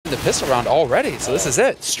the pistol round already, so this is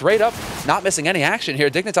it. Straight up, not missing any action here.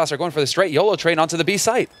 Dignitas are going for the straight YOLO train onto the B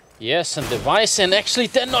site. Yes, and Device, and actually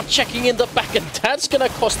they're not checking in the back, and that's gonna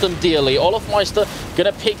cost them dearly. Olofmeister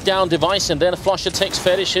gonna pick down Device, and then Flusher takes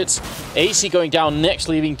Fetish, hits AC going down next,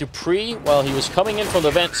 leaving Dupree. Well, he was coming in from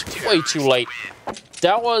the vents way too late.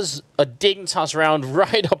 That was a Dignitas round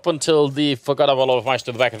right up until the forgot about Olofmeister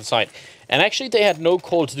to the back of the site. And actually they had no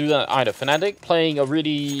call to do that either. Fnatic playing a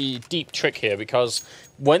really deep trick here, because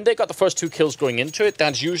when they got the first 2 kills going into it,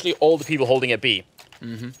 that's usually all the people holding at B.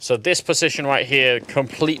 So this position right here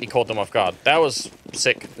completely caught them off guard. That was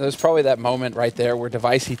sick. There was probably that moment right there where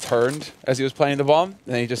Device, he turned as he was playing the bomb,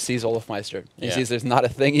 and then he just sees Olofmeister. He sees there's not a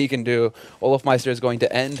thing he can do. Olofmeister is going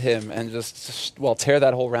to end him and just, well, tear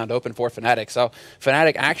that whole round open for Fnatic. So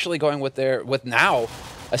Fnatic actually going with now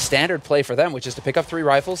a standard play for them, which is to pick up 3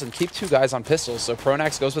 rifles and keep 2 guys on pistols. So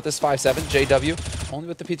Pronax goes with this 5.7, JW only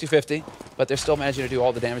with the P250, but they're still managing to do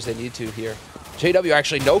all the damage they need to here. JW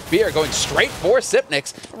actually no fear, going straight for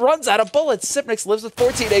Sipnix, runs out of bullets. Sipnix lives with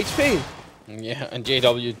 14 HP. Yeah, and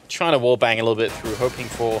JW trying to wallbang a little bit through, hoping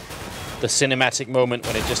for the cinematic moment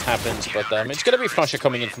when it just happens. But it's going to be Flusher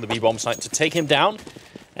coming in from the B-bomb site to take him down.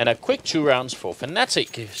 And a quick 2 rounds for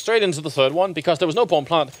Fnatic. Straight into the 3rd one, because there was no bomb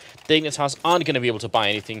plant. Dignitas aren't going to be able to buy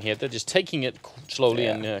anything here. They're just taking it slowly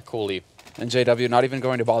and coolly. And JW not even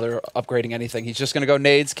going to bother upgrading anything. He's just going to go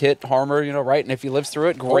nades, kit, armor, you know, right? And if he lives through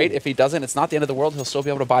it, great. If he doesn't, it's not the end of the world. He'll still be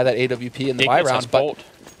able to buy that AWP in the buy round. But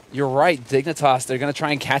you're right, Dignitas, they're going to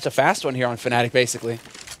try and catch a fast one here on Fnatic, basically.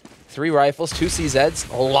 3 rifles, 2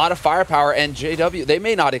 CZs, a lot of firepower, and JW, they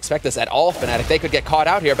may not expect this at all, Fnatic. They could get caught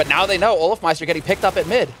out here, but now they know Olofmeister getting picked up at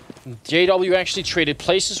mid. JW actually traded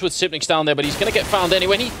places with Sipnix down there, but he's going to get found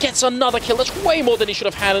anyway. And he gets another kill. That's way more than he should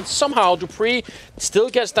have had. And somehow Dupree still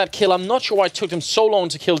gets that kill. I'm not sure why it took him so long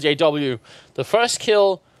to kill JW. The first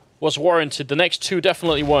kill was warranted. The next 2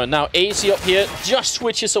 definitely weren't. Now AC up here just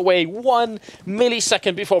switches away 1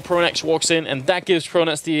 millisecond before Pronax walks in, and that gives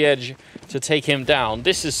Pronax the edge to take him down.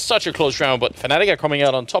 This is such a close round, but Fnatic are coming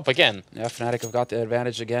out on top again. Yeah, Fnatic have got the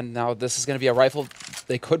advantage again. Now this is going to be a rifle.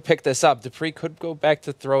 They could pick this up. Dupree could go back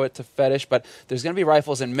to throw it to Fetish, but there's going to be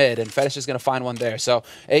rifles in mid, and Fetish is going to find one there. So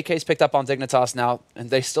AK's picked up on Dignitas now,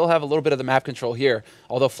 and they still have a little bit of the map control here,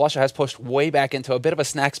 although Flusher has pushed way back into a bit of a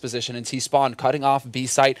snacks position in T-spawn, cutting off B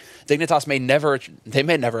site. Dignitas may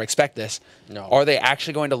never expect this. No. Are they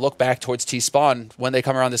actually going to look back towards T-spawn when they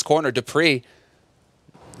come around this corner? Dupree,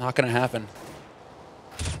 not going to happen.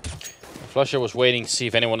 Flusher was waiting to see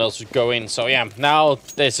if anyone else would go in. So yeah, now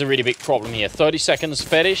there's a really big problem here. 30 seconds,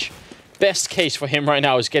 Fetish. Best case for him right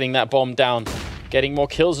now is getting that bomb down. Getting more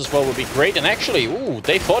kills as well would be great. And actually, ooh,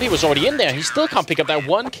 they thought he was already in there. He still can't pick up that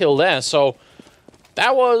 1 kill there. So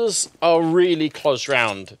that was a really close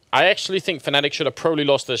round. I actually think Fnatic should have probably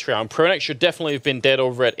lost this round. Pronax should definitely have been dead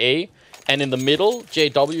over at A. And in the middle,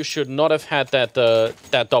 JW should not have had that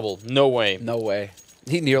that double. No way. No way.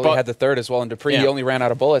 He nearly had the 3rd as well, and Dupree, he only ran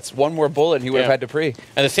out of bullets. 1 more bullet, and he would have had Dupree.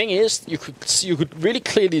 And the thing is, you could really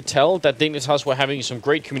clearly tell that Dignitas were having some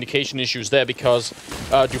great communication issues there, because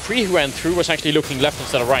Dupree, who ran through, was actually looking left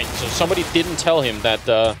instead of right. So somebody didn't tell him that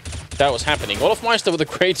that was happening. Olofmeister with a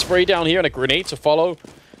great spray down here and a grenade to follow.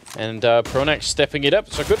 And Pronax stepping it up.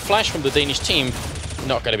 It's a good flash from the Danish team.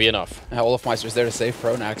 Not going to be enough. Now Olofmeister's there to save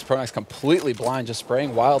Pronax. Pronax completely blind, just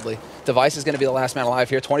spraying wildly. Device is going to be the last man alive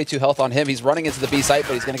here. 22 health on him. He's running into the B site,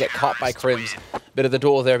 but he's going to get caught by Crims. Bit of the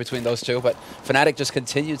duel there between those two, but Fnatic just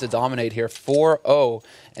continues to dominate here. 4-0,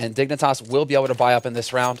 and Dignitas will be able to buy up in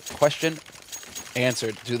this round. Question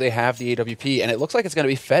answered. Do they have the AWP? And it looks like it's going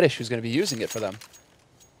to be Fetish who's going to be using it for them.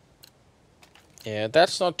 Yeah,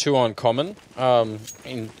 that's not too uncommon.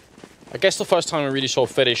 I guess the first time I really saw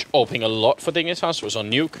Fetish opening a lot for Dignitas was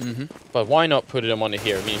on Nuke, but why not put him on it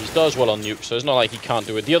here? I mean, he does well on Nuke, so it's not like he can't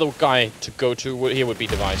do it. The other guy to go to here would be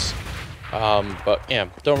Device. But yeah,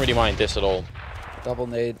 don't really mind this at all. Double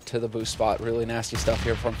nade to the boost spot. Really nasty stuff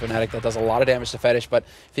here from Fnatic. That does a lot of damage to Fetish, but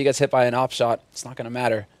if he gets hit by an op shot, it's not going to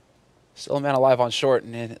matter. Still a man alive on short,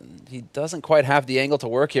 and he doesn't quite have the angle to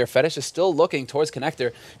work here. Fetish is still looking towards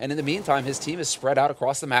Connector, and in the meantime, his team is spread out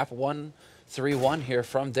across the map. 1-3-1 here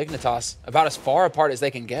from Dignitas. About as far apart as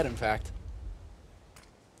they can get, in fact.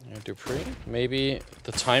 Yeah, Dupree, maybe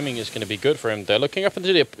the timing is going to be good for him. They're looking up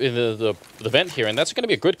into the vent here, and that's going to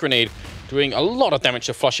be a good grenade, doing a lot of damage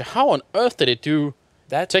to Flusher. How on earth did it do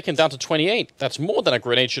that? Take him down to 28. That's more than a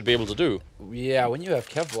grenade should be able to do. Yeah, when you have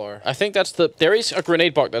Kevlar. I think that's there is a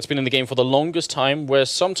grenade bug that's been in the game for the longest time, where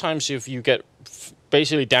sometimes if you get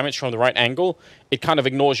basically damage from the right angle, it kind of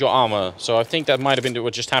ignores your armor. So I think that might have been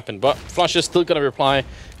what just happened. But Flusher's still going to reply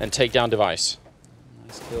and take down Device.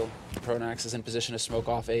 Nice kill. Pronax is in position to smoke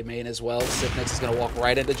off A main as well. Sipnix is going to walk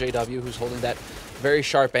right into JW, who's holding that very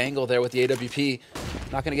sharp angle there with the AWP.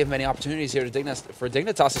 Not going to give him any opportunities here to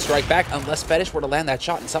Dignitas to strike back unless Fetish were to land that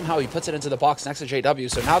shot, and somehow he puts it into the box next to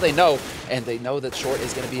JW. So now they know, and they know that Short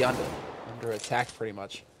is going to be under attack pretty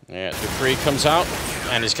much. Yeah, Dupree comes out,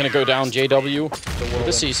 and it's going to go down JW.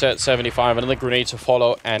 The C-set 75, another grenade to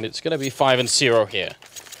follow, and it's going to be 5-0 here.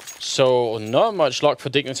 So not much luck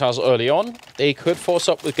for Dignitas early on. They could force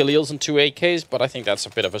up with Galils and 2 AKs, but I think that's a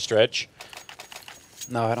bit of a stretch.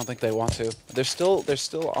 No, I don't think they want to. They're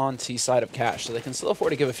still on T side of cash, so they can still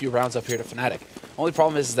afford to give a few rounds up here to Fnatic. Only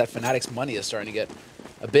problem is that Fnatic's money is starting to get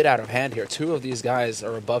a bit out of hand here. 2 of these guys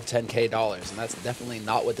are above $10K, and that's definitely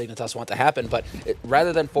not what Dignitas want to happen. But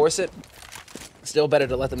rather than force it, still better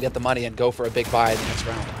to let them get the money and go for a big buy in the next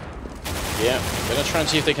round. Yeah, gonna try and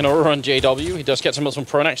see if they can overrun JW. He does get some from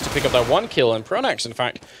Pronax to pick up that 1 kill, and Pronax, in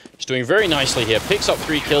fact, is doing very nicely here. Picks up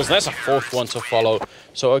 3 kills, and there's a 4th one to follow.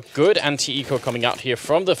 So a good anti-eco coming out here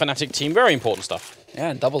from the Fnatic team. Very important stuff. Yeah,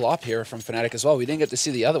 and double op here from Fnatic as well. We didn't get to see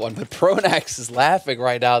the other one, but Pronax is laughing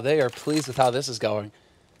right now. They are pleased with how this is going.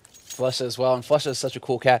 Flusha as well, and Flusha is such a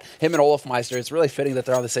cool cat. Him and Olafmeister, it's really fitting that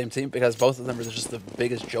they're on the same team because both of them are just the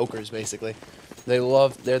biggest jokers, basically.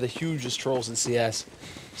 They're the hugest trolls in CS.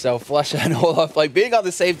 So Flusha and Olaf, like being on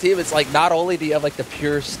the same team, it's like not only do you have like the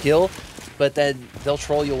pure skill, but then they'll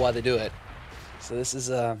troll you while they do it. So this is,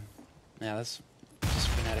 yeah, that's just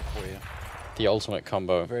Fnatic for you. The ultimate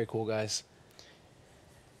combo. Very cool, guys.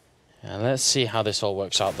 And let's see how this all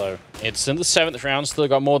works out, though. It's in the 7th round, still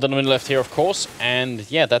got more than a minute left here, of course. And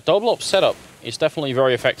yeah, that double up setup is definitely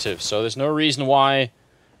very effective. So there's no reason why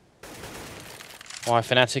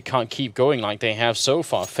Fnatic can't keep going like they have so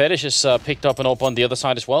far. Fetish has picked up an op on the other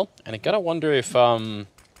side as well. And I gotta wonder if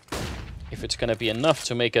it's gonna be enough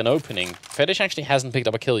to make an opening. Fetish actually hasn't picked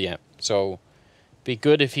up a kill yet. So be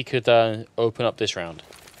good if he could open up this round.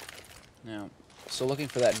 Yeah. So looking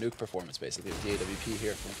for that nuke performance, basically, with the AWP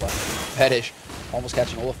here from Fetish, almost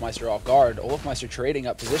catching Olafmeister off guard. Olafmeister trading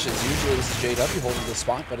up positions. Usually this is JW holding the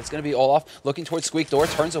spot, but it's going to be Olaf looking towards Squeak Door,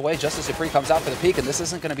 turns away just as Dupree comes out for the peek, and this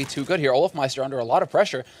isn't going to be too good here. Olafmeister under a lot of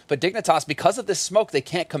pressure, but Dignitas, because of this smoke, they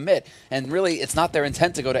can't commit, and really, it's not their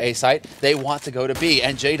intent to go to A site. They want to go to B,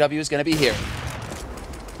 and JW is going to be here.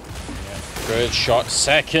 Good shot.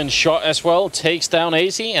 Second shot as well. Takes down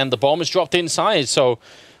AZ, and the bomb is dropped inside, so...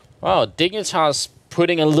 Wow, Dignitas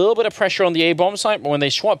putting a little bit of pressure on the A-bomb site, but when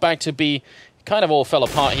they swap back to B, kind of all fell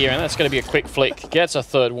apart here, and that's going to be a quick flick. Gets a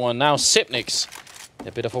 3rd one. Now Sipnix,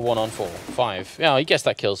 a bit of a 1-on-4. 5. Yeah, he gets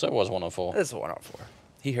that kill, so it was 1-on-4. It's a 1-on-4.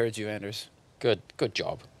 He heard you, Anders. Good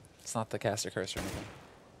job. It's not the caster curse or anything.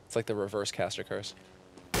 It's like the reverse caster curse.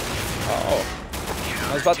 Oh.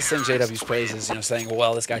 I was about to sing JW's praises, you know, saying,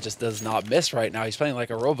 well, this guy just does not miss right now. He's playing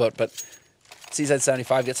like a robot, but...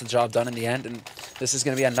 CZ75 gets the job done in the end, and this is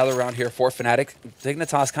going to be another round here for Fnatic.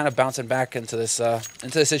 Dignitas kind of bouncing back into this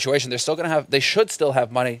situation. They're still going to have, they should still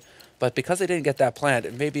have money, but because they didn't get that planned,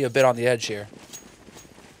 it may be a bit on the edge here.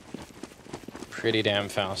 Pretty damn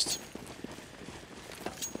fast.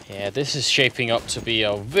 Yeah, this is shaping up to be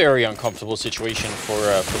a very uncomfortable situation for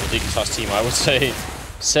the Dignitas team, I would say.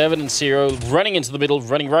 7-0, running into the middle,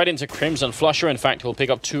 running right into Crimson. Flusher, in fact, will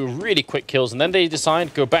pick up 2 really quick kills, and then they decide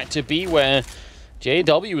to go back to B, where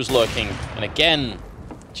JW is lurking. And again,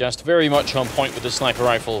 just very much on point with the sniper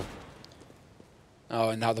rifle. Oh,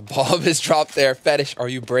 and now the bomb is dropped there. Fetish, are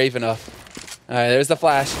you brave enough? All right, there's the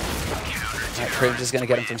flash. Crim's just going to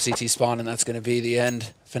get him from CT spawn, and that's going to be the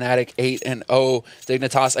end. Fnatic 8-0.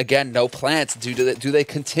 Dignitas, again, no plants. Do they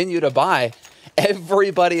continue to buy?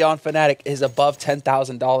 Everybody on Fnatic is above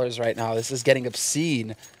 $10,000 right now. This is getting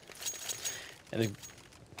obscene. And,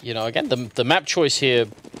 you know, again, the map choice here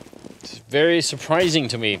is very surprising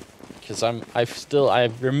to me, because I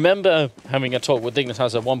remember having a talk with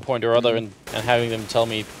Dignitas at one point or other, and having them tell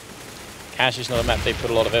me Cash is not a map they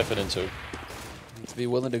put a lot of effort into. To be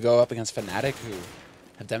willing to go up against Fnatic, who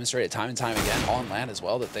have demonstrated time and time again on land as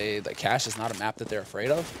well that Cash is not a map that they're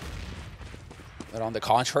afraid of. But on the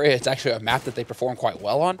contrary, it's actually a map that they perform quite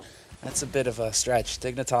well on. That's a bit of a stretch.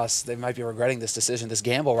 Dignitas, they might be regretting this decision, this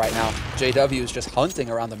gamble right now. JW is just hunting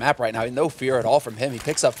around the map right now. No fear at all from him. He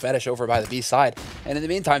picks up Fetish over by the B side. And in the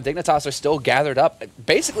meantime, Dignitas are still gathered up,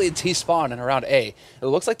 basically in T-spawn and around A. It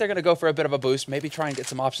looks like they're going to go for a bit of a boost, maybe try and get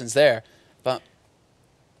some options there. But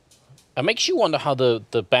it makes you wonder how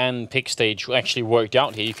the ban pick stage actually worked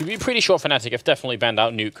out here. You could be pretty sure Fnatic have definitely banned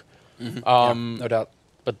out Nuke. Yeah, no doubt.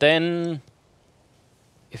 But then,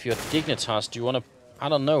 if you're Dignitas, do you want to... I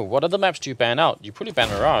don't know. What other maps do you ban out? You probably ban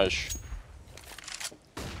Mirage.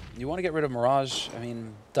 You want to get rid of Mirage. I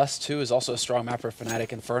mean, Dust 2 is also a strong map for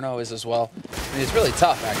Fnatic. Inferno is as well. I mean, it's really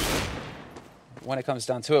tough, actually. When it comes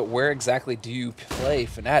down to it, where exactly do you play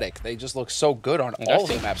Fnatic? They just look so good on all of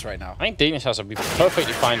the maps right now. I think Dignitas would be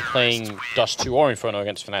perfectly fine playing Dust 2 or Inferno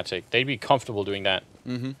against Fnatic. They'd be comfortable doing that.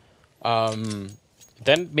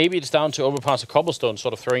 Then maybe it's down to Overpass or Cobblestone,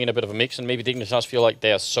 sort of throwing in a bit of a mix, and maybe Dignitas feel like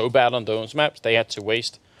they are so bad on those maps, they had to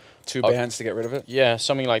waste 2 bans to get rid of it? Yeah,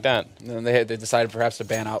 something like that. And then they decided perhaps to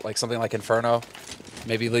ban out like something like Inferno.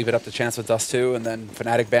 Maybe leave it up to chance with Dust 2, and then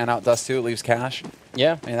Fnatic ban out Dust 2, it leaves Cash.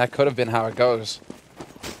 Yeah. I mean, that could have been how it goes.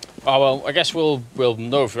 Oh, well, I guess we'll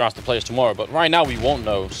know if we ask the players tomorrow, but right now we won't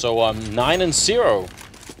know. So 9-0.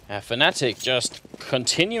 Fnatic just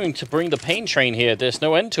continuing to bring the pain train here. There's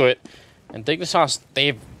no end to it. And Dignitas,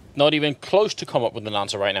 they've not even close to come up with an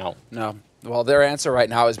answer right now. No. Well, their answer right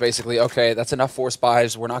now is basically, okay, that's enough force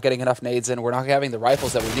buys. We're not getting enough nades in. We're not having the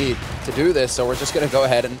rifles that we need to do this, so we're just going to go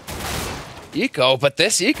ahead and eco. But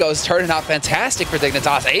this eco is turning out fantastic for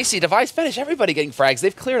Dignitas. AC, Device, Finish, everybody getting frags.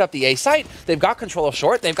 They've cleared up the A site. They've got control of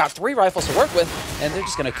short. They've got 3 rifles to work with, and they're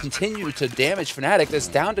just going to continue to damage Fnatic. This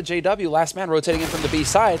down to JW, last man rotating in from the B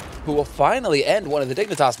side, who will finally end one of the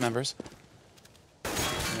Dignitas members.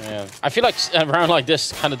 Yeah, I feel like a round like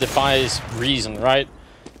this kind of defies reason, right?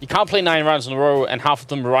 You can't play 9 rounds in a row and half of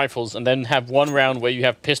them are rifles, and then have 1 round where you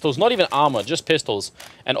have pistols, not even armor, just pistols,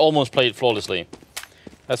 and almost play it flawlessly.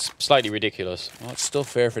 That's slightly ridiculous. Well, it's still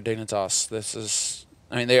fair for Dignitas. This is,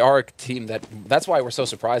 I mean, they are a team that's why we're so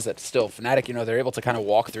surprised that still Fnatic, you know, they're able to kind of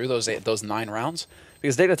walk through those 9 rounds,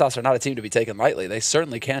 because Dignitas are not a team to be taken lightly. They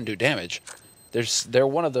certainly can do damage. They're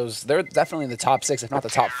one of those. They're definitely in the top 6, if not the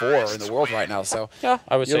top 4 in the world right now. So yeah,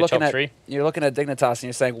 I would say top 3. You're looking at Dignitas and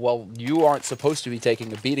you're saying, well, you aren't supposed to be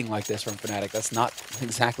taking a beating like this from Fnatic. That's not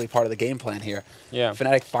exactly part of the game plan here. Yeah,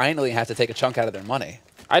 Fnatic finally had to take a chunk out of their money.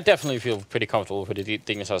 I definitely feel pretty comfortable with the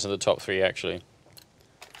Dignitas in the top 3 actually.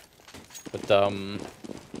 But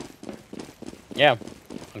yeah.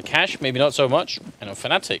 On Cash, maybe not so much. And on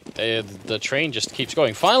Fnatic, the train just keeps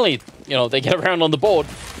going. Finally, you know, they get around on the board.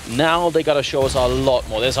 Now they got to show us a lot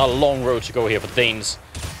more. There's a long road to go here for the Danes.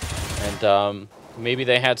 And maybe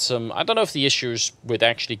they had some... I don't know if the issues with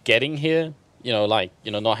actually getting here, you know, like,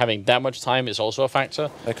 you know, not having that much time is also a factor.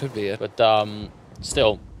 That could be it. But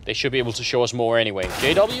still, they should be able to show us more anyway.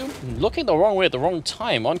 JW, looking the wrong way at the wrong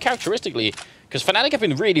time, uncharacteristically. Because Fnatic have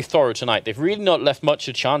been really thorough tonight. They've really not left much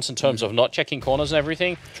of a chance in terms of not checking corners and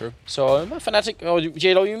everything. True. So Fnatic or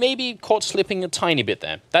JW may be caught slipping a tiny bit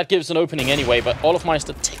there. That gives an opening anyway, but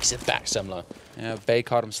Olofmeister takes it back similar. Yeah, Bay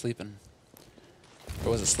caught him sleeping.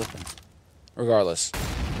 Or was it slipping? Regardless.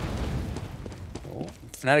 Oh.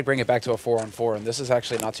 Fnatic bring it back to a 4-on-4, and this is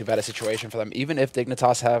actually not too bad a situation for them. Even if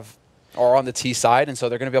Dignitas are on the T side, and so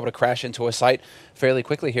they're going to be able to crash into a site fairly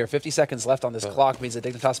quickly here. 50 seconds left on this clock means that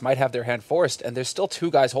Dignitas might have their hand forced, and there's still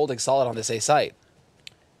 2 guys holding solid on this A site.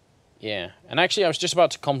 Yeah, and actually I was just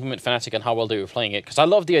about to compliment Fnatic on how well they were playing it, because I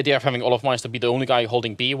love the idea of having Olofmeister be the only guy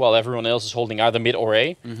holding B while everyone else is holding either mid or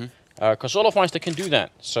A, because Olofmeister can do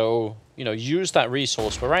that. So, you know, use that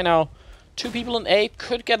resource. But right now, 2 people in A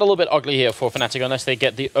could get a little bit ugly here for Fnatic unless they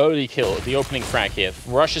get the early kill, the opening frag here.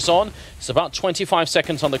 Rush is on. It's about 25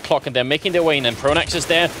 seconds on the clock, and they're making their way in. And Pronax is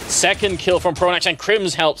there. 2nd kill from Pronax, and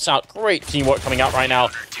Crims helps out. Great teamwork coming out right now.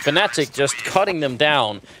 Fnatic just cutting them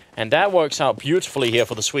down, and that works out beautifully here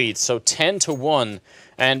for the Swedes. So 10-1.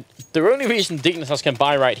 And the only reason Dignitas can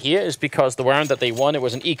buy right here is because the round that they won, it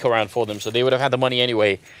was an eco round for them, so they would have had the money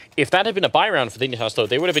anyway. If that had been a buy round for Dignitas, though,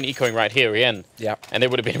 they would have been ecoing right here again. Yeah. And they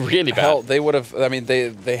would have been really bad. Hell, they would have, I mean,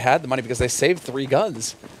 they had the money because they saved 3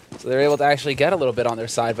 guns. So they were able to actually get a little bit on their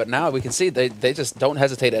side. But now we can see they just don't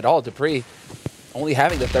hesitate at all. Dupree only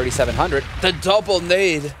having the 3,700. The double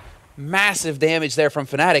nade. Massive damage there from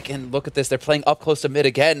Fnatic. And look at this, they're playing up close to mid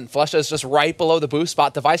again. Flusha is just right below the boost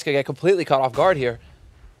spot. Device could get completely caught off guard here.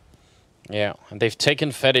 Yeah, and they've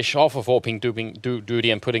taken Fetish off of AWPing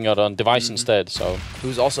duty and putting it on Device instead, so...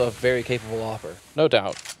 Who's also a very capable AWPer. No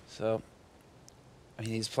doubt. So, I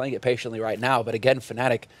mean, he's playing it patiently right now, but again,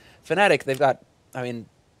 Fnatic, they've got, I mean,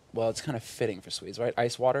 well, it's kind of fitting for Swedes, right?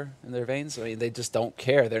 Ice water in their veins. I mean, they just don't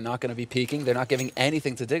care. They're not going to be peeking. They're not giving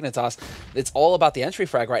anything to Dignitas. It's all about the entry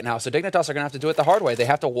frag right now, so Dignitas are going to have to do it the hard way. They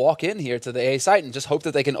have to walk in here to the A site and just hope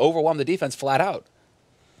that they can overwhelm the defense flat out.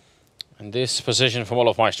 And this position from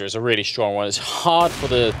Olofmeister is a really strong one. It's hard for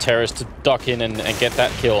the terrorists to duck in and get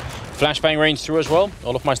that kill. Flashbang range through as well.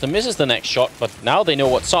 Olofmeister misses the next shot, but now they know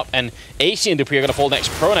what's up. And AC and Dupree are going to fall next.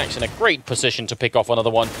 Pronax in a great position to pick off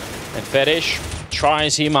another one. And Fetish, try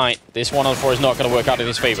as he might, this 1-on-4 is not going to work out in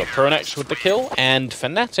his favor. Pronax with the kill, and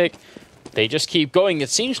Fnatic they just keep going. It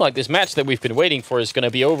seems like this match that we've been waiting for is going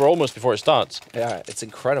to be over almost before it starts. Yeah, it's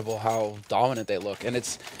incredible how dominant they look. And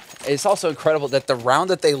it's also incredible that the round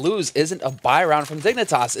that they lose isn't a bye round from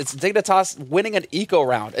Dignitas. It's Dignitas winning an eco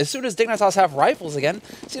round. As soon as Dignitas have rifles again,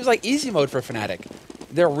 it seems like easy mode for Fnatic.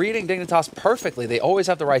 They're reading Dignitas perfectly. They always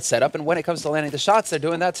have the right setup, and when it comes to landing the shots, they're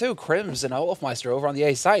doing that too. Krims and Olofmeister over on the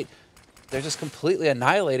A site, they're just completely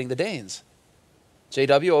annihilating the Danes.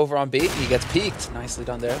 JW over on B, he gets peeked. Nicely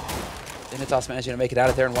done there. Dignitas managing to make it out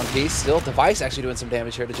of there in one piece. Still, Device actually doing some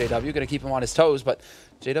damage here to JW. Going to keep him on his toes, but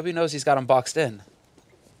JW knows he's got him boxed in.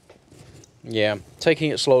 Yeah,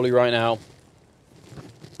 taking it slowly right now.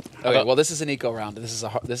 Okay, well, this is an eco round. This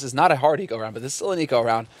is not a hard eco round, but this is still an eco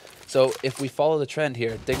round. So if we follow the trend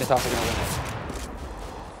here, Dignitas are going to win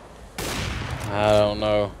it. I don't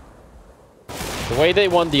know. The way they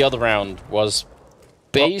won the other round was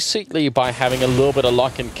basically by having a little bit of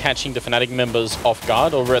luck and catching the Fnatic members off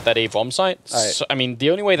guard over at that A bomb site. Right. So, I mean, the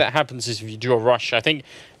only way that happens is if you do a rush. I think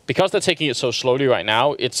because they're taking it so slowly right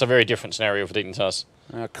now, it's a very different scenario for Dignitas.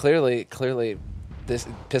 Clearly, this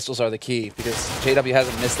pistols are the key because JW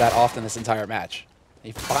hasn't missed that often this entire match.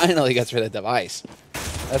 He finally gets rid of Device.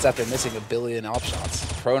 That's after missing a billion op shots.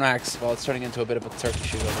 Pronax, well, it's turning into a bit of a turkey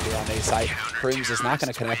shoot over here on A site. Krims is not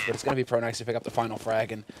going to connect, but it's going to be Pronax to pick up the final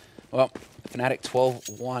frag. And, well, Fnatic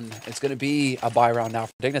 12-1. It's going to be a bye round now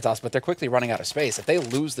for Dignitas, but they're quickly running out of space. If they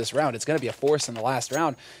lose this round, it's going to be a force in the last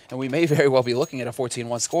round, and we may very well be looking at a 14-1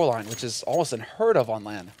 scoreline, which is almost unheard of on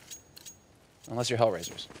LAN. Unless you're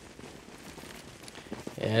Hellraisers.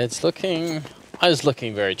 Yeah, it's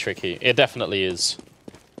looking very tricky. It definitely is.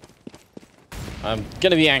 I'm going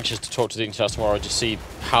to be anxious to talk to Dignitas tomorrow to see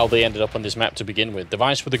how they ended up on this map to begin with.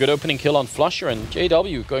 Device with a good opening kill on Flusher, and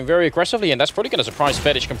JW going very aggressively, and that's probably going to surprise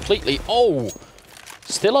Fetish completely. Oh!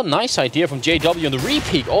 Still a nice idea from JW, and the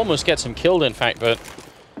repeat almost gets him killed, in fact, but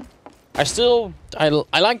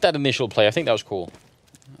I like that initial play. I think that was cool.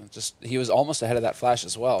 He was almost ahead of that flash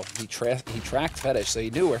as well. He tracked Fetish, so he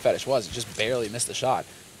knew where Fetish was. He just barely missed the shot.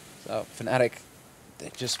 So Fnatic,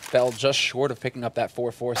 they just fell just short of picking up that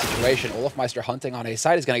 4-4 situation. Olofmeister hunting on A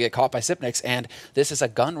side is going to get caught by Sipnix, and this is a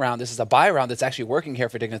gun round. This is a buy round that's actually working here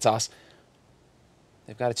for Dignitas.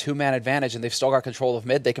 They've got a two-man advantage, and they've still got control of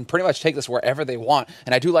mid. They can pretty much take this wherever they want,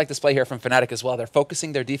 and I do like this play here from Fnatic as well. They're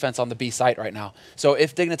focusing their defense on the B site right now. So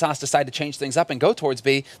if Dignitas decide to change things up and go towards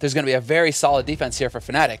B, there's going to be a very solid defense here for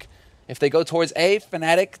Fnatic. If they go towards A,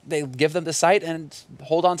 Fnatic, they give them the site and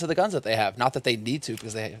hold on to the guns that they have. Not that they need to,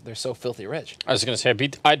 because they're so filthy rich. I was going to say,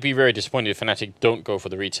 I'd be very disappointed if Fnatic don't go for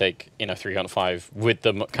the retake in a 3-on-5 with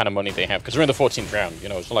the kind of money they have, because we're in the 14th round. You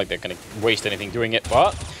know, it's not like they're going to waste anything doing it.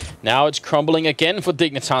 But now it's crumbling again for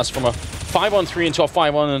Dignitas from a 5-on-3 into a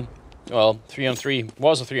 5-on, well, 3-on-3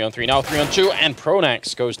 was a 3-on-3, now 3-on-2, and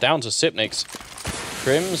Pronax goes down to Sipnix.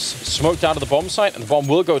 Krims smoked out of the bomb site, and the bomb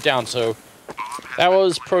will go down, so that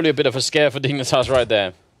was probably a bit of a scare for Dignitas right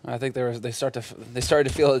there. I think they started to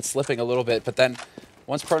feel it slipping a little bit, but then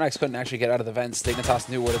once Pronax couldn't actually get out of the vents, Dignitas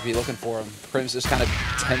knew where to be looking for him. Krims just kind of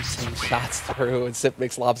tempting shots through, and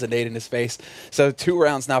Sipnix lobs a nade in his face. So 2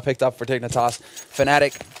 rounds now picked up for Dignitas.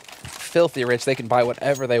 Fnatic, filthy rich. They can buy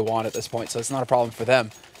whatever they want at this point, so it's not a problem for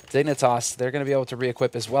them. Dignitas, they're going to be able to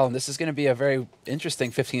re-equip as well, and this is going to be a very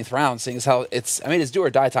interesting 15th round, seeing as how it's do or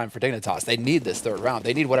die time for Dignitas. They need this 3rd round.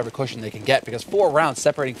 They need whatever cushion they can get, because 4 rounds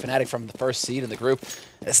separating Fnatic from the first seed in the group,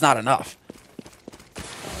 it's not enough.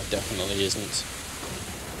 It definitely isn't.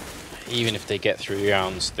 Even if they get 3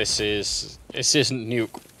 rounds, this isn't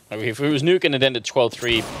Nuke. I mean, if it was Nuke and it ended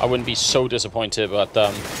 12-3, I wouldn't be so disappointed, but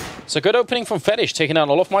it's a good opening from Fetish, taking out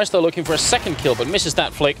Olofmeister, looking for a 2nd kill, but misses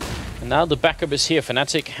that flick. And now the backup is here.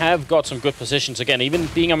 Fnatic have got some good positions again, even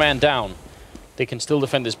being a man down. They can still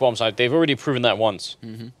defend this bomb site. They've already proven that once.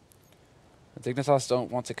 Dignitas don't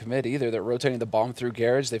want to commit either. They're rotating the bomb through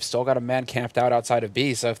Garage. They've still got a man camped out outside of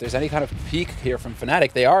B, so if there's any kind of peek here from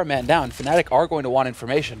Fnatic, they are a man down. Fnatic are going to want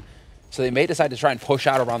information. So they may decide to try and push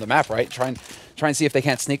out around the map, right? Try and see if they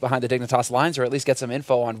can't sneak behind the Dignitas lines, or at least get some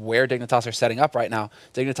info on where Dignitas are setting up right now.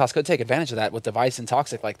 Dignitas could take advantage of that with Device and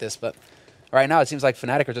Toxic like this, but right now it seems like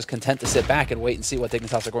Fnatic are just content to sit back and wait and see what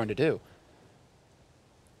Dignitas are going to do.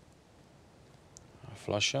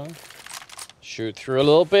 Flusher. Shoot through a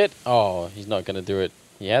little bit. Oh, he's not going to do it.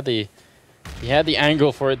 He had the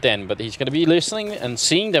angle for it then, but he's going to be listening and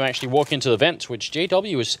seeing them actually walk into the vent, which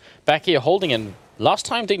JW is back here holding. And last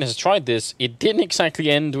time Dignitas tried this, it didn't exactly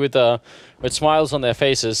end with smiles on their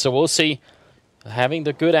faces. So we'll see. Having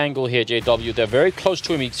the good angle here, JW. They're very close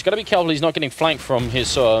to him. He's got to be careful he's not getting flanked from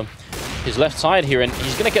his his left side here, and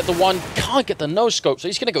he's going to get the one, can't get the no-scope, so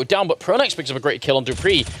he's going to go down, but Pronax picks up a great kill on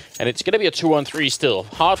Dupree, and it's going to be a 2-on-3 still.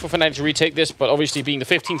 Hard for Fnatic to retake this, but obviously being the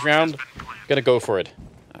 15th round, going to go for it.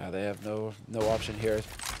 They have no option here.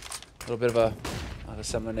 A little bit of a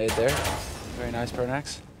similar nade there. Very nice,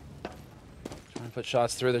 Pronax. Trying to put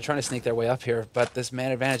shots through. They're trying to sneak their way up here, but this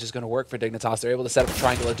man advantage is going to work for Dignitas. They're able to set up a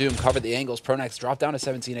Triangle of Doom, cover the angles. Pronax dropped down to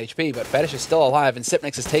 17 HP, but Fetish is still alive, and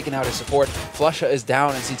Sipnix is taking out his support. Flusha is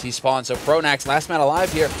down in CT spawn, so Pronax, last man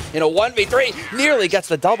alive here in a 1v3, nearly gets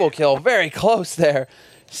the double kill. Very close there.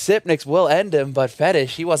 Sipnix will end him, but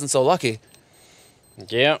Fetish, he wasn't so lucky.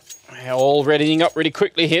 Yeah, all readying up really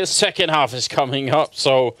quickly here. Second half is coming up,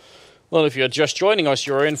 so... Well, if you're just joining us,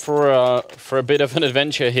 you're in for a bit of an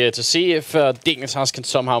adventure here to see if Dignitas can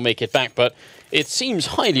somehow make it back, but it seems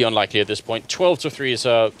highly unlikely at this point. 12-3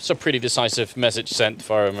 is a pretty decisive message sent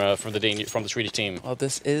from the Swedish team. Well,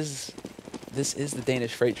 this is the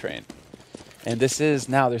Danish freight train, and this is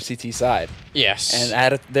now their CT side. Yes.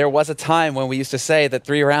 And there was a time when we used to say that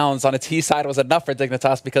 3 rounds on a T side was enough for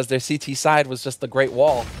Dignitas because their CT side was just the great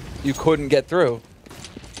wall. You couldn't get through.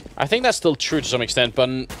 I think that's still true to some extent, but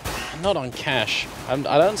not on cash. I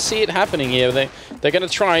don't see it happening here. They're going to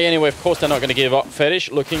try anyway. Of course, they're not going to give up.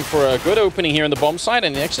 Fetish looking for a good opening here in the bomb side,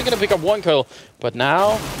 and they're actually going to pick up one kill. But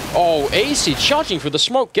now, oh, AC charging through the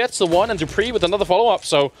smoke, gets the one, and Dupree with another follow-up.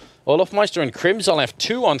 So Olofmeister and Krims are left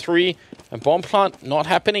 2-on-3, and bomb plant not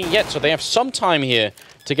happening yet. So they have some time here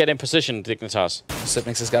to get in position, Dignitas.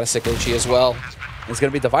 Sipnix has got a sick Uchi as well. It's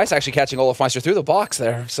going to be Device actually catching Olofmeister through the box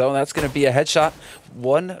there. So that's going to be a headshot.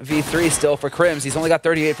 1v3 still for Krims. He's only got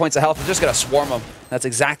 38 points of health. They're just going to swarm him. That's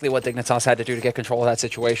exactly what Dignitas had to do to get control of that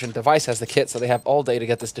situation. Device has the kit, so they have all day to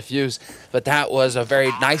get this defused. But that was a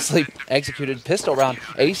very nicely executed pistol round.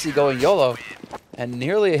 AC going YOLO. And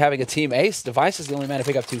nearly having a team ace. Device is the only man to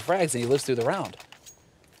pick up 2 frags, and he lives through the round.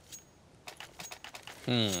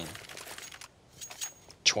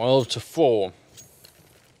 12-4.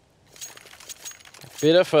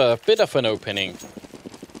 Bit of an opening,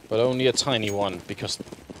 but only a tiny one, because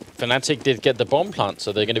Fnatic did get the bomb plant,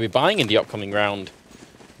 so they're going to be buying in the upcoming round.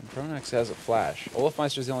 And Pronax has a flash.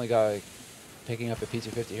 Olofmeister's the only guy picking up a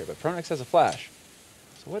P250 here, but Pronax has a flash.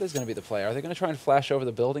 So what is going to be the play? Are they going to try and flash over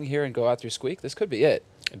the building here and go out through Squeak? This could be it.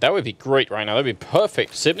 That would be great right now. That would be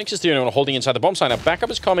perfect. Sipnix is the only one holding inside the bomb site. Now, backup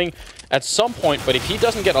is coming at some point, but if he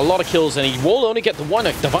doesn't get a lot of kills, then he will only get the one.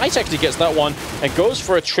 Device actually gets that one and goes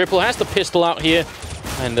for a triple. Has the pistol out here,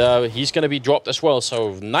 and he's going to be dropped as well.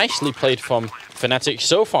 So nicely played from Fnatic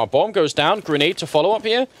so far. Bomb goes down. Grenade to follow up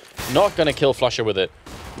here. Not going to kill Flusha with it.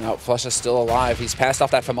 No, Flusha's still alive. He's passed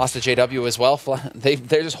off that FAMAS to JW as well. They're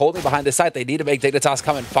just holding behind this site. They need to make Dignitas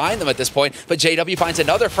come and find them at this point. But JW finds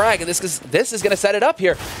another frag, and this is going to set it up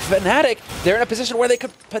here. Fnatic, they're in a position where they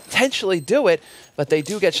could potentially do it, but they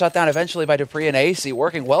do get shut down eventually by Dupree and AC,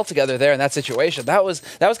 working well together there in that situation. That was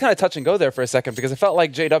kind of touch and go there for a second, because it felt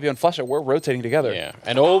like JW and Flusha were rotating together. Yeah,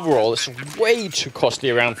 and overall, it's way too costly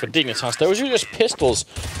around for Dignitas. Those were just pistols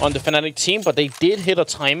on the Fnatic team, but they did hit a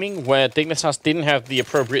timing where Dignitas didn't have the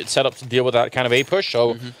appropriate setup to deal with that kind of A push.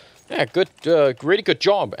 So, yeah, good, really good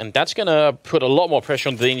job. And that's going to put a lot more pressure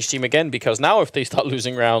on the Danish team again, because now if they start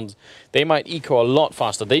losing rounds, they might eco a lot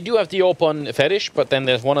faster. They do have the AWP on Fetish, but then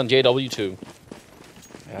there's one on JW too.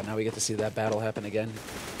 Yeah, now we get to see that battle happen again.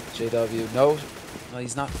 JW, no, well,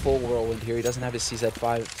 he's not full whirlwind here. He doesn't have his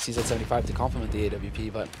CZ75 to complement the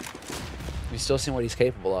AWP, but we've still seen what he's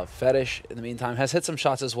capable of. Fetish, in the meantime, has hit some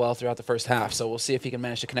shots as well throughout the first half, so we'll see if he can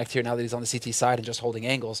manage to connect here now that he's on the CT side and just holding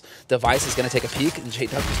angles. Device is going to take a peek, and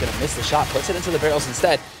JW is going to miss the shot, puts it into the barrels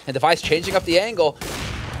instead, and Device changing up the angle.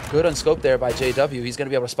 Good on scope there by JW. He's going to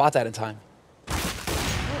be able to spot that in time.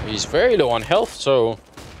 He's very low on health, so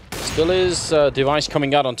still is Device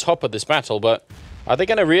coming out on top of this battle, but are they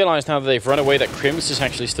going to realize now that they've run away that Krims is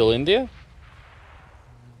actually still in there?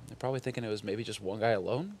 They're probably thinking it was maybe just one guy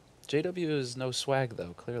alone. JW is no swag,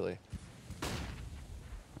 though, clearly.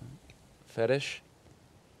 Fetish.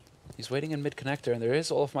 He's waiting in mid-connector, and there is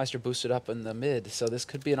Olofmeister boosted up in the mid, so this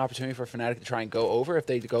could be an opportunity for Fnatic to try and go over if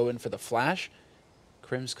they go in for the flash.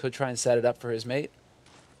 Krims could try and set it up for his mate,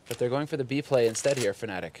 but they're going for the B play instead here,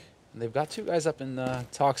 Fnatic. And they've got 2 guys up in the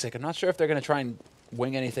Toxic. I'm not sure if they're going to try and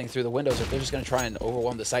wing anything through the windows, or if they're just going to try and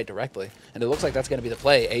overwhelm the site directly. And it looks like that's going to be the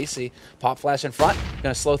play. AC, pop flash in front,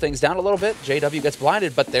 going to slow things down a little bit. JW gets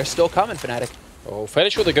blinded, but they're still coming, Fnatic. Oh,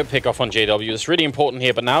 Fetish with a good pick off on JW. It's really important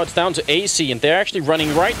here, but now it's down to AC, and they're actually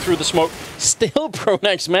running right through the smoke. Still,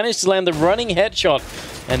 Pronax managed to land the running headshot,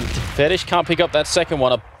 and Fetish can't pick up that second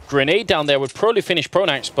one. A grenade down there would probably finish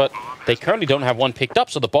Pronax, but they currently don't have one picked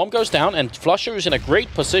up. So the bomb goes down, and Flusher is in a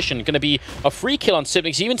great position. Going to be a free kill on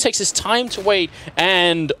Sipnix. He even takes his time to wait,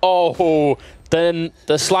 and oh, then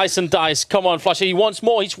the slice and dice. Come on, Flusher. He wants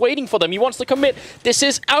more. He's waiting for them. He wants to commit. This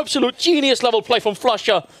is absolute genius level play from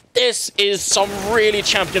Flusher. This is some really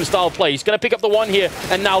champion style play. He's going to pick up the one here,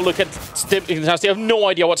 and now look at Dignitas. They have no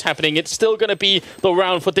idea what's happening. It's still going to be the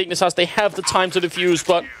round for Dignitas. They have the time to defuse,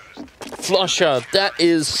 but Flusher, that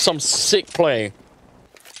is some sick play.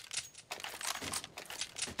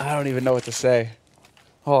 I don't even know what to say.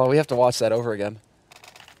 Oh, we have to watch that over again.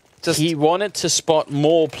 He wanted to spot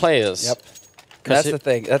more players. Yep. That's the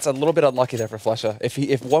thing. That's a little bit unlucky there for Flusher.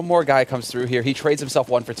 If one more guy comes through here, he trades himself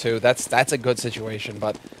 1 for 2. That's a good situation,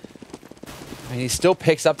 but I mean, he still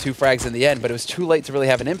picks up 2 frags in the end, but it was too late to really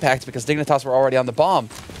have an impact because Dignitas were already on the bomb.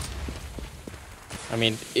 I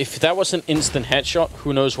mean, if that was an instant headshot,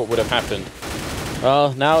 who knows what would have happened.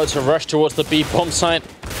 Well, now it's a rush towards the B bomb site.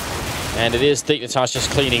 And it is Dignitas just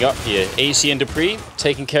cleaning up here. AC and Dupree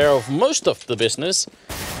taking care of most of the business.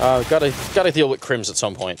 Gotta deal with Crims at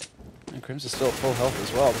some point. And Crims is still at full health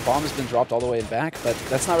as well. The bomb has been dropped all the way back, but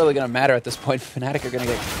that's not really going to matter at this point. Fnatic are going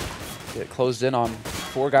to get closed in on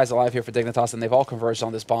 4 guys alive here for Dignitas, and they've all converged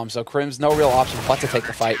on this bomb. So Crims, no real option but to take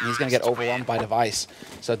the fight, and he's going to get overwhelmed by Device.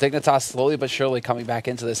 So Dignitas slowly but surely coming back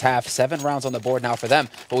into this half. 7 rounds on the board now for them,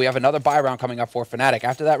 but we have another buy round coming up for Fnatic.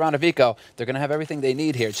 After that round of Eco, they're going to have everything they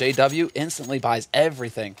need here. JW instantly buys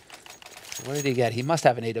everything. What did he get? He must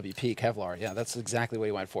have an AWP, Kevlar. Yeah, that's exactly what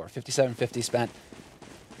he went for. 57.50 spent.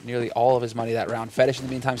 Nearly all of his money that round. Fetish, in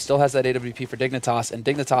the meantime, still has that AWP for Dignitas, and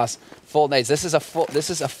Dignitas full nades. This is a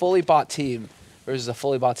fully bought team versus a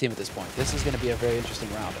fully bought team at this point. This is going to be a very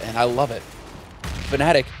interesting round, and I love it.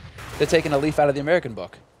 Fnatic, they're taking a leaf out of the American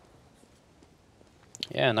book.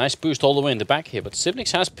 Yeah, nice boost all the way in the back here, but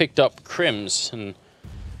Sipnix has picked up Crims, and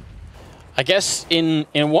I guess in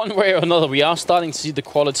one way or another, we are starting to see the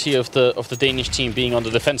quality of the Danish team being on the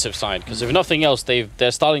defensive side. Because if nothing else,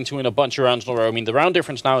 they're starting to win a bunch of rounds in a row. I mean, the round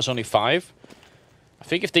difference now is only 5. I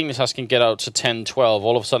think if Dignitas can get out to 10, 12,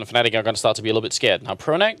 all of a sudden Fnatic are going to start to be a little bit scared. Now,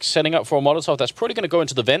 Pronax setting up for a Molotov. That's probably going to go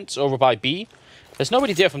into the vents over by B. There's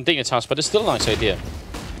nobody there from Dignitas, but it's still a nice idea.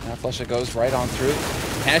 Now Flusher goes right on through.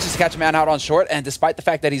 Manages to catch a man out on short, and despite the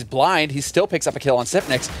fact that he's blind, he still picks up a kill on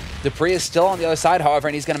Sipnix. Dupree is still on the other side, however,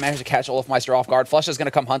 and he's going to manage to catch Olofmeister off guard. Flusher's going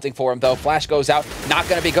to come hunting for him, though. Flash goes out. Not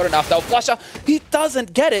going to be good enough, though. Flusher, he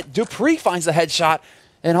doesn't get it. Dupree finds the headshot,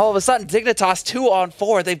 and all of a sudden, Dignitas 2 on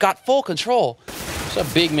 4. They've got full control. It's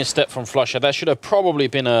a big misstep from Flusher. That should have probably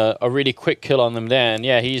been a really quick kill on them there. And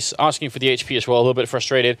yeah, he's asking for the HP as well, a little bit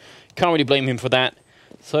frustrated. Can't really blame him for that.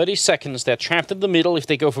 30 seconds, they're trapped in the middle. If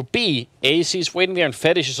they go for B, AC is waiting there, and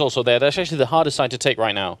Fetish is also there. That's actually the hardest side to take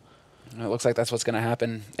right now. It looks like that's what's going to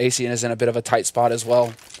happen. AC is in a bit of a tight spot as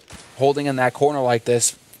well. Holding in that corner like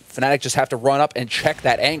this, Fnatic just have to run up and check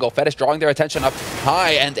that angle. Fetish drawing their attention up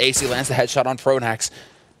high, and AC lands the headshot on Pronax.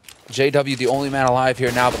 JW, the only man alive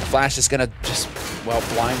here now, but the Flash is going to just, well,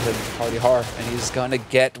 blind him pretty hard. And he's going to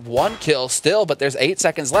get 1 kill still, but there's 8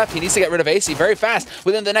 seconds left. He needs to get rid of AC very fast.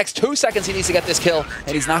 Within the next 2 seconds, he needs to get this kill,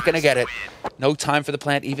 and he's not going to get it. No time for the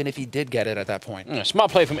plant, even if he did get it at that point. Smart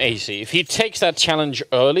play from AC. If he takes that challenge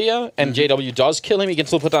earlier and JW does kill him, he can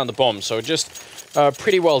still put down the bomb. So just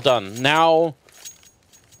pretty well done. Now,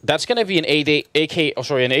 that's going to be an an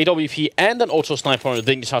AWP and an auto sniper on the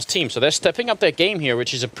Dignitas team. So they're stepping up their game here,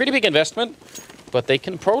 which is a pretty big investment, but they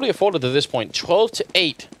can probably afford it at this point.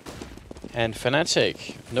 12-8. And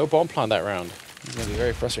Fnatic, no bomb plant that round. It's going to be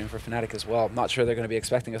very frustrating for Fnatic as well. I'm not sure they're going to be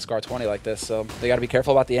expecting a Scar 20 like this, so they got to be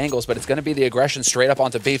careful about the angles, but it's going to be the aggression straight up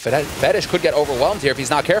onto B. Fetish could get overwhelmed here if he's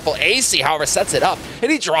not careful. AC, however, sets it up,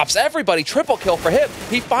 and he drops everybody. Triple kill for him.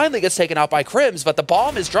 He finally gets taken out by Crims, but the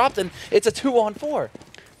bomb is dropped, and it's a 2-on-4.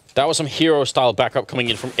 That was some hero-style backup coming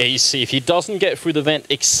in from AC. If he doesn't get through the vent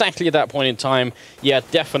exactly at that point in time, yeah,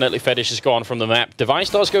 definitely Fetish is gone from the map. Device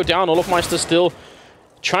does go down. Olofmeister still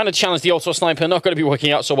trying to challenge the auto sniper. Not going to be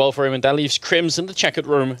working out so well for him, and that leaves Crims in the checkered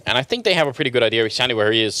room. And I think they have a pretty good idea exactly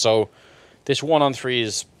where he is, so this 1-on-3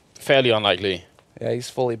 is fairly unlikely. Yeah, he's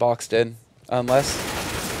fully boxed in, unless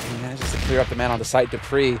he manages to clear up the man on the site.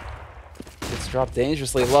 Dupree gets dropped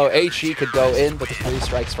dangerously low. HE could go in, but Dupree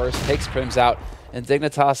strikes first, takes Crims out. And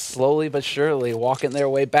Dignitas slowly but surely walking their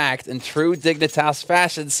way back in true Dignitas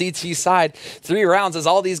fashion. CT side, 3 rounds is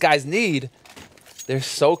all these guys need. They're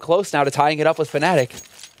so close now to tying it up with Fnatic.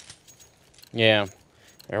 Yeah.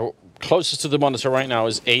 Closest to the monitor right now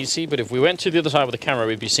is AC, but if we went to the other side of the camera,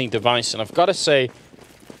 we'd be seeing Device. And I've got to say,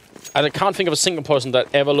 I can't think of a single person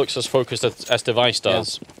that ever looks as focused as Device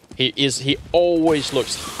does. Yeah. He always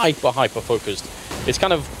looks hyper focused. It's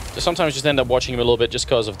kind of sometimes just end up watching him a little bit just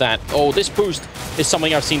because of that. Oh, this boost is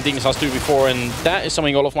something I've seen Dignitas do before, and that is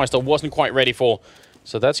something Olofmeister wasn't quite ready for.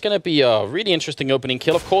 So that's going to be a really interesting opening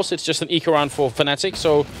kill. Of course, it's just an eco round for Fnatic,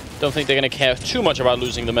 so don't think they're going to care too much about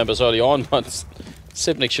losing the members early on, but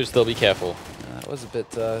Sipnik should still be careful. That was a bit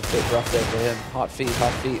rough there for him. Hot feet,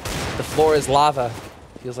 hot feet. The floor is lava.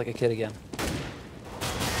 Feels like a kid again.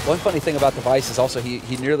 One funny thing about Device is also he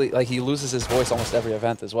nearly, like, he loses his voice almost every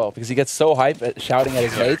event as well, because he gets so hyped at shouting at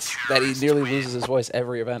his mates that he nearly loses his voice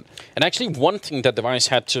every event. And actually, one thing that Device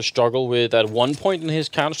had to struggle with at one point in his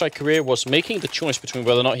Counter-Strike career was making the choice between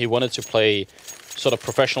whether or not he wanted to play sort of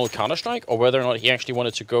professional Counter-Strike or whether or not he actually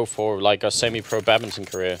wanted to go for like a semi-pro badminton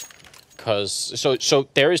career. Because so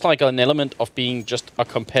there is like an element of being just a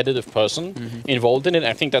competitive person involved in it.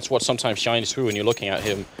 I think that's what sometimes shines through when you're looking at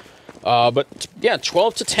him. But yeah,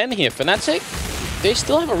 12-10 here. Fnatic, they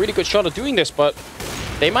still have a really good shot at doing this, but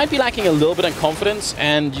they might be lacking a little bit in confidence,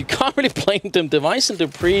 and you can't really blame them. Device and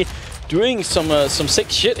dupreeh doing some sick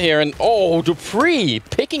shit here, and oh, dupreeh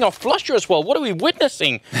picking off Flusher as well. What are we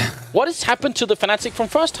witnessing? What has happened to the Fnatic from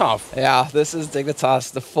first half? Yeah, this is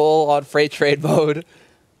Dignitas, the full-on freight trade mode.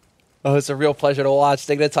 Oh, it's a real pleasure to watch.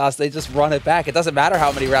 Dignitas, they just run it back. It doesn't matter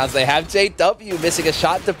how many rounds they have. JW missing a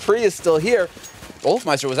shot. dupreeh is still here.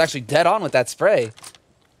 Olofmeister was actually dead on with that spray.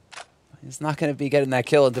 He's not going to be getting that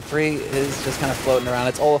kill, and dupreeh is just kind of floating around.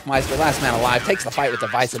 It's Olofmeister, last man alive, takes the fight with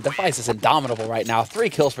Device, and Device is indomitable right now. 3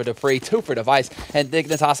 kills for dupreeh, 2 for Device, and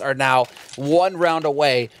Dignitas are now 1 round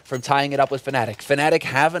away from tying it up with Fnatic. Fnatic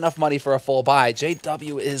have enough money for a full buy.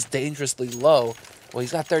 JW is dangerously low. Well,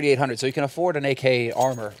 he's got 3,800, so he can afford an AK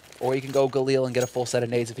armor, or he can go Galil and get a full set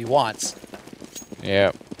of nades if he wants.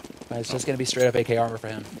 Yeah. But it's just going to be straight up AK armor for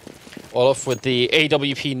him. Olof with the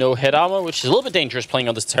AWP no head armor, which is a little bit dangerous playing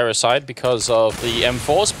on this terror side because of the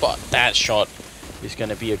M4s, but that shot is going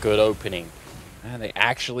to be a good opening. And they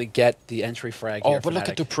actually get the entry frag here. Oh, but look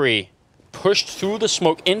at dupreeh. Pushed through the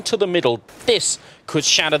smoke into the middle. This could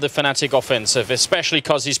shatter the Fnatic offensive, especially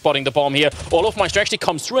because he's spotting the bomb here. Olofmeister actually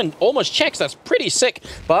comes through and almost checks. That's pretty sick.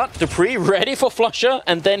 But dupreeh ready for Flusher,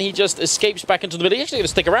 and then he just escapes back into the middle. He's actually going to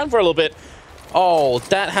stick around for a little bit. Oh,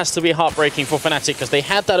 that has to be heartbreaking for Fnatic because they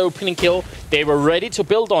had that opening kill. They were ready to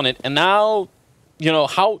build on it. And now, you know,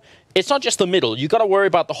 how... It's not just the middle. You got to worry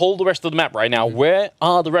about the rest of the map right now. Where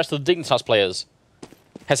are the rest of the Dignitas players?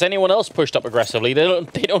 Has anyone else pushed up aggressively? They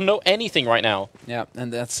don't know anything right now. Yeah,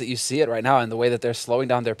 and you see it right now in the way that they're slowing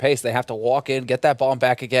down their pace. They have to walk in, get that bomb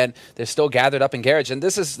back again. They're still gathered up in garage, and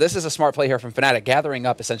this is a smart play here from Fnatic, gathering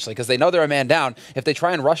up essentially because they know they're a man down. If they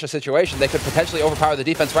try and rush a situation, they could potentially overpower the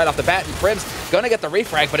defense right off the bat. And Prim's going to get the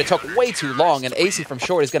refrag, but it took way too long. And AC from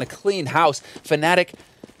short is going to clean house. Fnatic,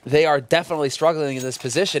 they are definitely struggling in this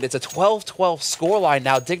position. It's a 12-12 scoreline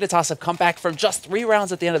now. Dignitas have come back from just 3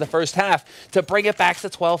 rounds at the end of the first half to bring it back to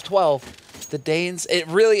 12-12. The Danes, it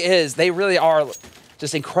really is. They really are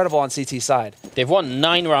just incredible on CT's side. They've won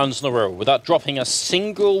 9 rounds in a row without dropping a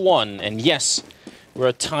single one. And yes,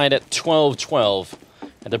 we're tied at 12-12.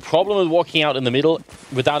 And the problem with walking out in the middle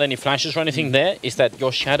without any flashes or anything there is that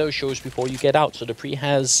your shadow shows before you get out. So dupreeh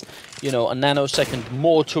has, you know, a nanosecond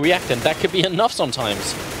more to react, and that could be enough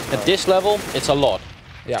sometimes. At this level, it's a lot.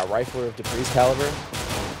 Yeah, rifler of dupreeh's caliber,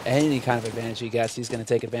 any kind of advantage he gets, he's going to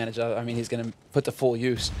take advantage of. I mean, he's going to put to full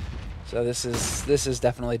use. So this is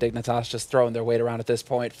definitely Dignitas just throwing their weight around at this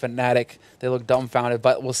point. Fnatic, they look dumbfounded,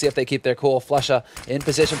 but we'll see if they keep their cool. Flusha in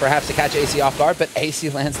position perhaps to catch AC off guard, but AC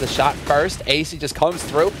lands the shot first. AC just comes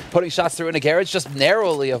through, putting shots through into garage, just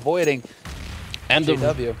narrowly avoiding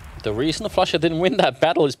JW. The reason the Flusha didn't win that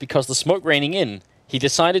battle is because the smoke raining in. He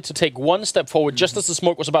decided to take 1 step forward just as the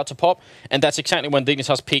smoke was about to pop, and that's exactly when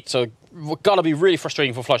Dignitas peaked, so gotta be really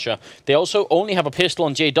frustrating for Flusha. They also only have a pistol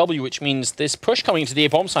on JW, which means this push coming into the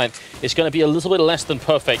A-bomb side is going to be a little bit less than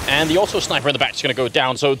perfect, and the also sniper in the back is going to go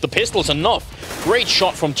down, so the pistol's enough. Great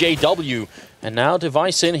shot from JW. And now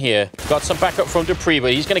Device in here. Got some backup from dupreeh,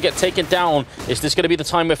 but he's going to get taken down. Is this going to be the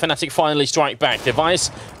time where Fnatic finally strike back?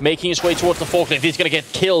 Device making his way towards the forklift. He's going to get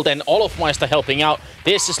killed, and Olofmeister helping out.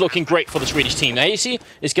 This is looking great for the Swedish team. AC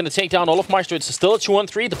is going to take down Olofmeister. It's still a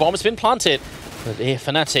 2-on-3. The bomb has been planted. But here,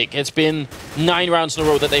 Fnatic, it's been 9 rounds in a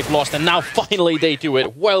row that they've lost, and now finally they do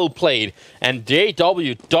it. Well played. And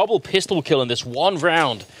JW, double pistol kill in this 1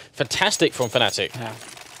 round. Fantastic from Fnatic. Yeah.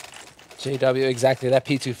 JW, exactly. That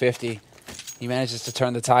P250. He manages to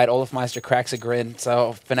turn the tide. Olofmeister cracks a grin.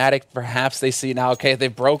 So Fnatic, perhaps they see now, okay,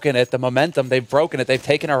 they've broken it. The momentum, they've broken it. They've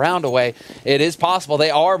taken a round away. It is possible.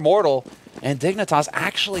 They are mortal. And Dignitas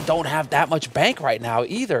actually don't have that much bank right now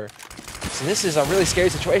either. So this is a really scary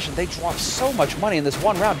situation. They dropped so much money in this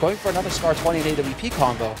 1 round, going for another Scar 20 and AWP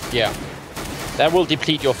combo. Yeah. That will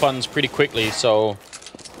deplete your funds pretty quickly, so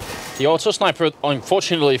The auto sniper,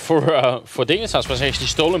 unfortunately for Dignitas, was actually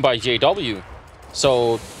stolen by JW.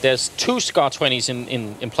 So there's 2 Scar 20s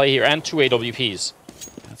in play here and 2 AWPs.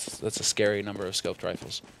 That's a scary number of scoped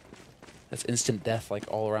rifles. That's instant death, like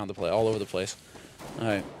all around the play, all over the place. All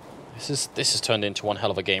right. This has turned into one hell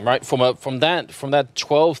of a game, right? From that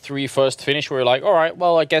 12-3 first finish, where we're like, all right,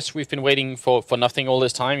 well, I guess we've been waiting for nothing all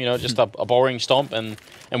this time, you know, just a boring stomp, and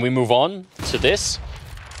we move on to this.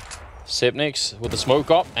 Sipnix with the smoke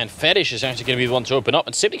up, and Fetish is actually going to be the one to open up,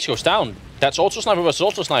 and Sipnix goes down. That's Auto Sniper versus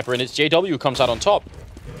Auto Sniper, and it's JW who comes out on top.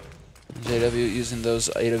 JW using those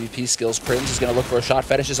AWP skills. Crims is going to look for a shot.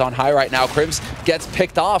 Fetish is on high right now. Crims gets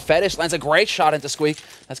picked off. Fetish lands a great shot into Squeak.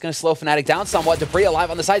 That's going to slow Fnatic down somewhat. Debris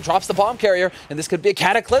alive on the side, drops the bomb carrier, and this could be a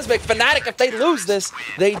cataclysmic. Fnatic, if they lose this,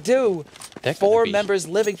 they do. 4 members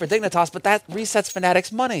living for Dignitas, but that resets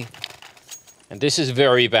Fnatic's money. And this is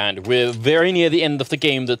very bad. We're very near the end of the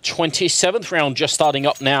game. The 27th round just starting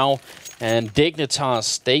up now, and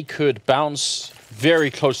Dignitas, they could bounce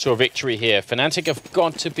very close to a victory here. Fnatic have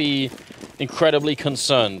got to be incredibly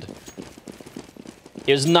concerned.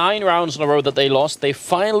 It was 9 rounds in a row that they lost. They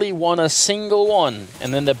finally won a single one,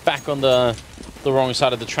 and then they're back on the wrong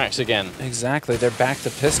side of the tracks again. Exactly. They're back to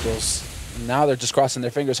pistols. Now they're just crossing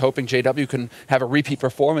their fingers, hoping JW can have a repeat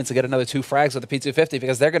performance and get another 2 frags with the P250,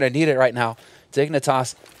 because they're going to need it right now.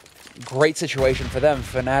 Dignitas, great situation for them.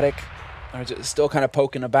 Fnatic are just still kind of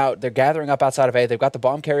poking about. They're gathering up outside of A. They've got the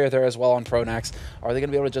bomb carrier there as well on Pronax. Are they going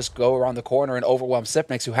to be able to just go around the corner and overwhelm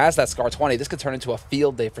Sipnix, who has that Scar 20? This could turn into a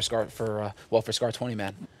field day for Scar 20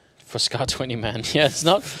 man. For Scar 20 man, yeah,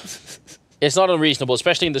 it's not unreasonable,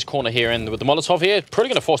 especially in this corner here. And with the Molotov here, probably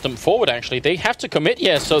going to force them forward, actually. They have to commit,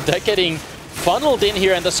 yeah, so they're getting funneled in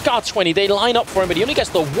here. And the Scar 20, they line up for him, but he only gets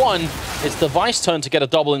the 1. It's the Vice turn to get a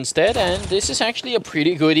double instead. And this is actually a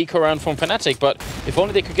pretty good eco round from Fnatic. But if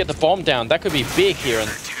only they could get the bomb down, that could be big here. And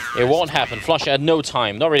it won't happen. Flush had no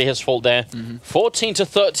time. Not really his fault there.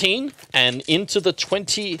 14-13 and into the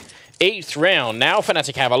 28th round. Now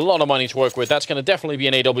Fnatic have a lot of money to work with. That's going to definitely be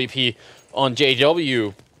an AWP on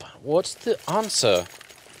JW. What's the answer?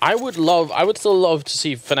 I would still love to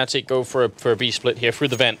see Fnatic go for a B split here through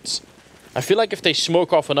the vents. I feel like if they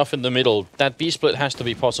smoke off enough in the middle, that B split has to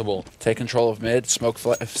be possible. Take control of mid, smoke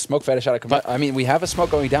Fetish out of command. I mean, we have a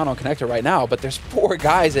smoke going down on connector right now, but there's 4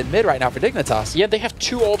 guys in mid right now for Dignitas. Yeah, they have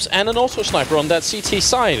 2 orbs and an auto sniper on that CT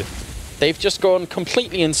side. They've just gone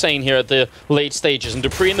completely insane here at the late stages. And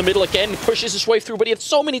Dupree in the middle again pushes his way through, but he had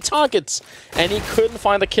so many targets, and he couldn't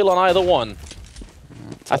find the kill on either one.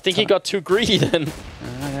 I think he got too greedy then.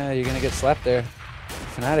 Yeah, you're going to get slapped there.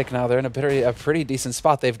 Fnatic now, they're in a pretty decent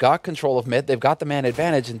spot. They've got control of mid. They've got the man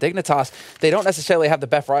advantage. And Dignitas, they don't necessarily have the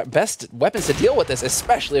best weapons to deal with this,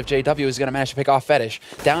 especially if JW is going to manage to pick off Fetish.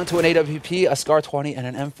 Down to an AWP, a Scar 20, and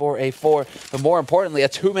an M4A4. But more importantly, a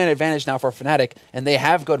 2-man advantage now for Fnatic, and they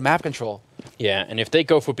have good map control. Yeah, and if they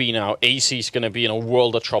go for B now, AC's going to be in a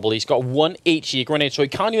world of trouble. He's got 1 HE grenade, so he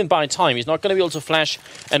can't even buy time. He's not going to be able to flash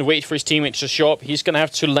and wait for his teammates to show up. He's going to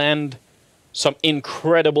have to land some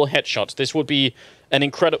incredible headshots. This would be an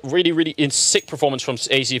incredible, really sick performance from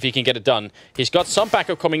AC if he can get it done. He's got some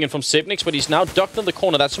backup coming in from Sipnix, but he's now ducked in the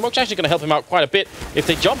corner. That smoke's actually going to help him out quite a bit. If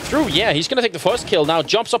they jump through, yeah, he's going to take the first kill. Now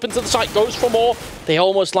jumps up into the site, goes for more. They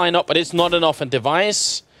almost line up, but it's not enough. And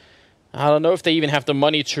Device, I don't know if they even have the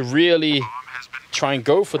money to really try and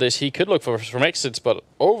go for this. He could look for some exits, but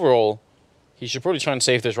overall, he should probably try and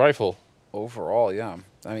save this rifle. Overall, yeah.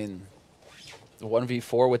 I mean,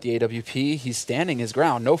 1v4 with the AWP, he's standing his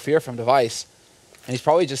ground. No fear from Device. And he's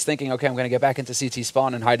probably just thinking, okay, I'm going to get back into CT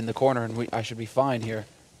spawn and hide in the corner, and I should be fine here.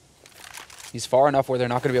 He's far enough where they're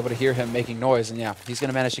not going to be able to hear him making noise, and yeah, he's going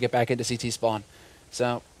to manage to get back into CT spawn.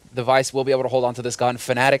 So Device will be able to hold on to this gun.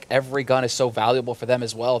 Fnatic, every gun is so valuable for them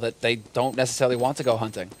as well that they don't necessarily want to go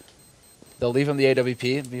hunting. They'll leave him the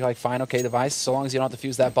AWP and be like, fine, okay, Device, so long as you don't have to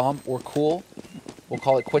fuse that bomb, we're cool. We'll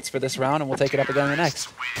call it quits for this round, and we'll take it up again in the next.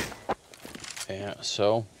 Yeah,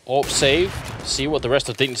 so AWP saved. See what the rest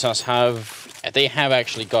of Dignitas have. They have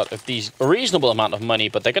actually got a reasonable amount of money,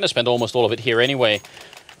 but they're going to spend almost all of it here anyway.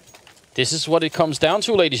 This is what it comes down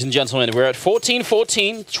to, ladies and gentlemen. We're at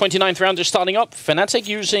 14-14, 29th round just starting up. Fnatic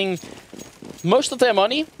using most of their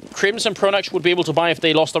money. Crims and Pronax would be able to buy if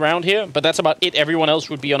they lost a round here, but that's about it. Everyone else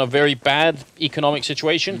would be on a very bad economic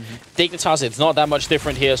situation. Dignitas, it's not that much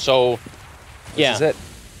different here, so yeah. This is it.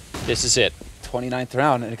 This is it. 29th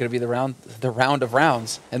round, and it's going to be the round of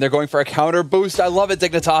rounds. And they're going for a counter boost. I love it,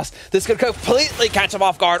 Dignitas. This could completely catch them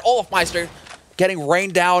off guard. Olofmeister getting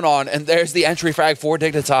rained down on, and there's the entry frag for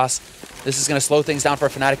Dignitas. This is going to slow things down for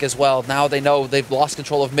Fnatic as well. Now they know they've lost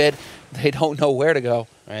control of mid. They don't know where to go.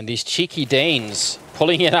 And these cheeky Danes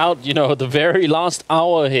pulling it out, you know, at the very last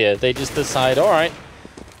hour here. They just decide, all right,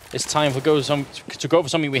 it's time to go for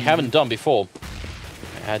something we haven't done before.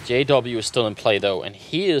 JW is still in play, though, and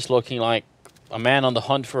he is looking like a man on the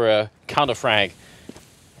hunt for a counter frag.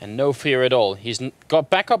 And no fear at all. He's got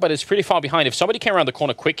backup, but it's pretty far behind. If somebody came around the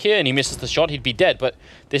corner quick here and he misses the shot, he'd be dead. But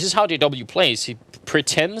this is how JW plays. He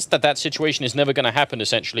pretends that that situation is never going to happen,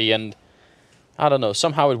 essentially, and I don't know,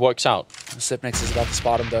 somehow it works out. Sipnix is about to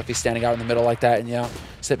spot him, though, if he's standing out in the middle like that. And, yeah,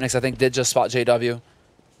 Sipnix, I think, did just spot JW.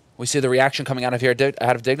 We see the reaction coming out of here,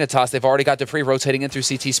 out of Dignitas. They've already got Dupree rotating in through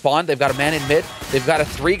CT spawn. They've got a man in mid. They've got a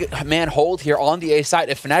 3-man hold here on the A side.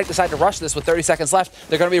 If Fnatic decide to rush this with 30 seconds left,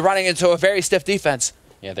 they're going to be running into a very stiff defense.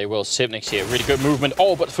 Yeah, they will. Sipnix here. Really good movement.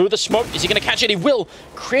 Oh, but through the smoke. Is he going to catch it? He will.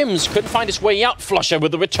 Crims couldn't find his way out. Flusher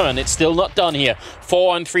with the return. It's still not done here.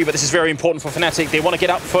 4-on-3, but this is very important for Fnatic. They want to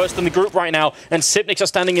get out first in the group right now, and Sipnix is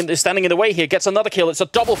standing in the way here. Gets another kill. It's a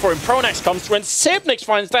double for him. Pronax comes through, and Sipnix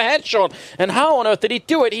finds the headshot. And how on earth did he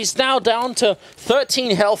do it? He's now down to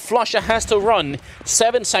 13 health. Flusher has to run.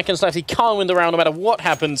 7 seconds left. He can't win the round no matter what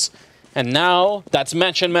happens. And now, that's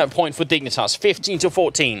match and match point for Dignitas.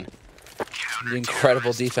 15-14. The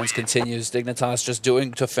incredible defense continues. Dignitas just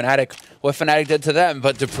doing to Fnatic what Fnatic did to them,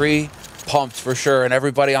 but Dupree pumped for sure, and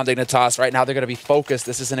everybody on Dignitas right now, they're going to be focused.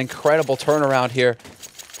 This is an incredible turnaround here.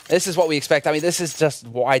 This is what we expect. I mean, this is just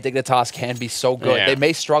why Dignitas can be so good. Yeah. They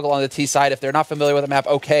may struggle on the T side. If they're not familiar with the map,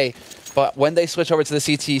 okay, but when they switch over to the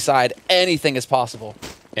CT side, anything is possible.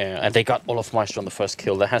 Yeah, and they got Olofmeister on the first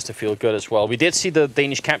kill. That has to feel good as well. We did see the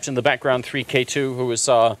Danish captain in the background, 3K2, who was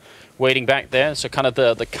waiting back there. So kind of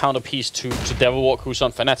the counterpiece to Devilwalk, who's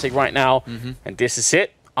on Fnatic right now. And this is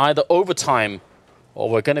it. Either overtime, or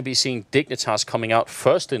we're going to be seeing Dignitas coming out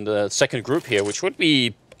first in the second group here, which would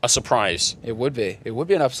be a surprise. It would be. It would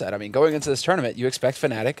be an upset. I mean, going into this tournament, you expect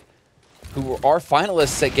Fnatic, who are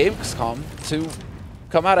finalists at Gamescom, to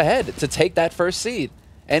come out ahead, to take that first seed.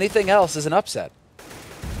 Anything else is an upset.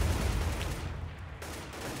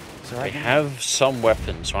 They have some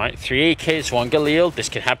weapons, right? 3 AKs, 1 Galil. This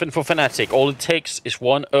can happen for Fnatic. All it takes is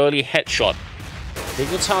 1 early headshot.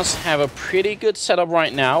 Dignitas have a pretty good setup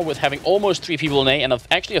right now with having almost 3 people in A and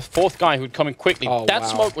actually a 4th guy who'd come in quickly. Oh, that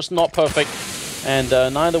smoke was not perfect, and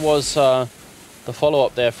neither was the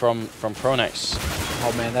follow-up there from Pronax.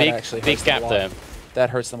 Oh man, that actually big gap there. That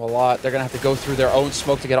hurts them a lot. They're going to have to go through their own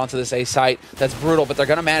smoke to get onto this A site. That's brutal, but they're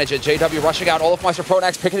going to manage it. JW rushing out, Olofmeister,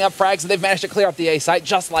 Pronax picking up frags, and they've managed to clear up the A site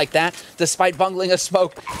just like that. Despite bungling a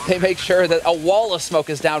smoke, they make sure that a wall of smoke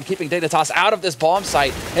is down, keeping Dignitas out of this bomb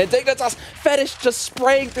site. And Dignitas, Fetish just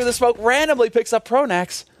spraying through the smoke, randomly picks up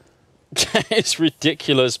Pronax. It's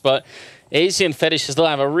ridiculous, but AC and Fetish still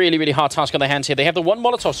have a really, really hard task on their hands here. They have the 1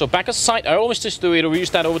 Molotov, so back aside, I almost just do it, or use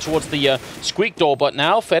that over towards the squeak door, but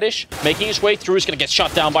now Fetish making his way through is going to get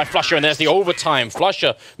shot down by Flusher, and there's the overtime.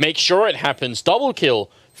 Flusher, make sure it happens. Double kill,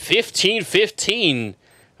 15-15.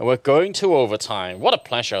 And we're going to overtime. What a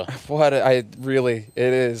pleasure. It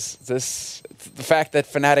is. The fact that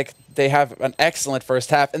Fnatic, they have an excellent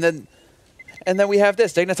first half, and then we have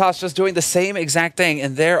this. Dignitas just doing the same exact thing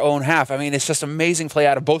in their own half. I mean, it's just amazing play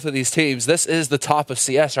out of both of these teams. This is the top of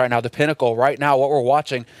CS right now, the pinnacle right now, what we're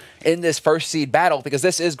watching in this first seed battle, because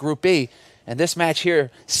this is Group B. And this match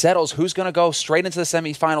here settles who's going to go straight into the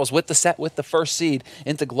semifinals with the first seed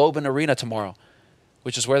into Globe and Arena tomorrow,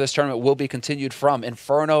 which is where this tournament will be continued from.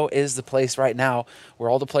 Inferno is the place right now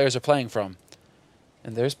where all the players are playing from.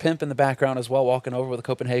 And there's Pimp in the background as well, walking over with a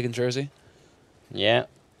Copenhagen jersey. Yeah.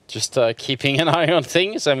 Just keeping an eye on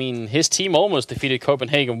things. I mean, his team almost defeated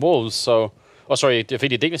Copenhagen Wolves, so... Oh, sorry,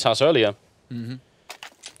 defeated Dignitas earlier.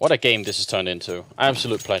 What a game this has turned into.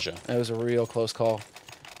 Absolute pleasure. It was a real close call.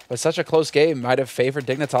 But such a close game might have favored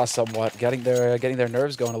Dignitas somewhat, getting their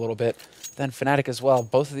nerves going a little bit. Then Fnatic as well.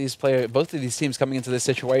 Both of these teams coming into this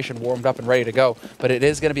situation warmed up and ready to go. But it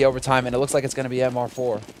is going to be overtime, and it looks like it's going to be MR4,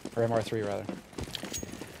 or MR3 rather.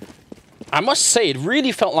 I must say, it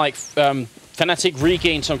really felt like... Fnatic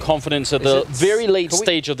regained some confidence at the very late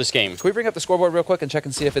stage of this game. Can we bring up the scoreboard real quick and check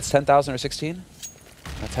and see if it's 10,000 or 16?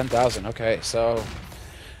 10,000, okay. So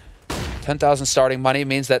 10,000 starting money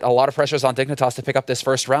means that a lot of pressure is on Dignitas to pick up this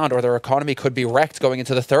first round, or their economy could be wrecked going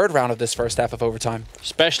into the third round of this first half of overtime.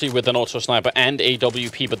 Especially with an auto sniper and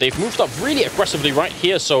AWP, but they've moved up really aggressively right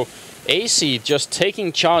here. So AC just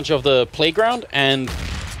taking charge of the playground, and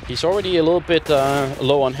he's already a little bit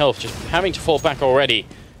low on health, just having to fall back already.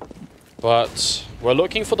 But We're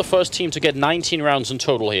looking for the first team to get 19 rounds in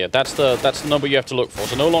total here. That's the number you have to look for.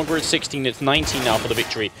 So no longer it's 16, it's 19 now for the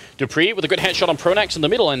victory. dupreeh with a good headshot on Pronax in the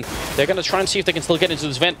middle, and they're going to try and see if they can still get into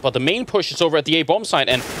this vent. But the main push is over at the A bomb site,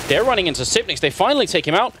 and they're running into Sipnix. They finally take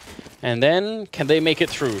him out, and then can they make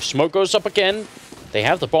it through? Smoke goes up again. They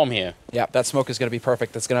have the bomb here. Yeah, that smoke is going to be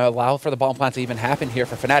perfect. That's going to allow for the bomb plant to even happen here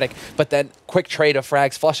for Fnatic. But then quick trade of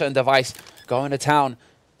frags. Flusha and Device going to town.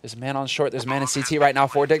 There's a man on short. There's a man in CT right now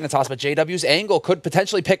for Dignitas. But JW's angle could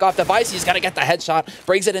potentially pick off Device. He's going to get the headshot.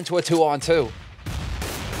 Brings it into a 2-on-2.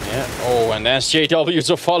 Yeah. Oh, and that's JW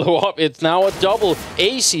to follow up. It's now a double.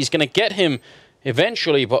 AC's going to get him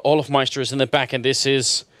eventually. But Olofmeister is in the back. And this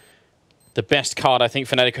is the best card I think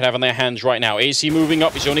Fnatic could have on their hands right now. AC moving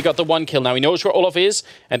up. He's only got the 1 kill. Now he knows where Olof is,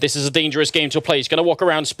 and this is a dangerous game to play. He's going to walk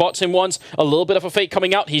around, spots him once, a little bit of a fake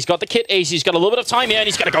coming out. He's got the kit. AC's got a little bit of time here, and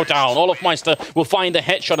he's going to go down. Olofmeister will find the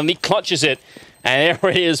headshot, and he clutches it. And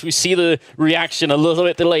there it is. We see the reaction a little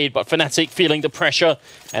bit delayed, but Fnatic feeling the pressure,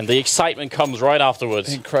 and the excitement comes right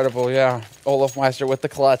afterwards. Incredible, yeah. Olofmeister with the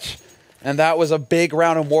clutch. And that was a big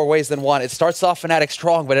round in more ways than one. It starts off Fnatic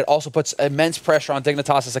strong, but it also puts immense pressure on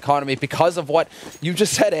Dignitas' economy because of what you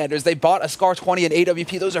just said, Anders. They bought a Scar 20 and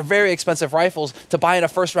AWP. Those are very expensive rifles to buy in a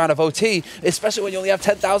first round of OT, especially when you only have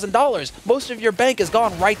 $10,000. Most of your bank is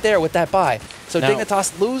gone right there with that buy. So now,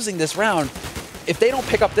 Dignitas losing this round, if they don't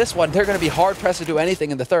pick up this one, they're going to be hard-pressed to do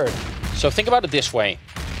anything in the third. So think about it this way.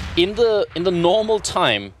 In the normal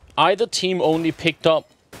time, either team only picked up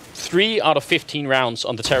 3 out of 15 rounds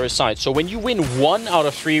on the terrorist side. So when you win 1 out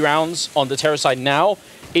of 3 rounds on the terrorist side now,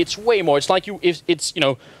 it's way more. It's like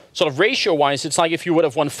sort of ratio-wise, it's like if you would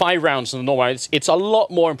have won 5 rounds in the normal. It's a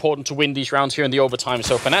lot more important to win these rounds here in the overtime.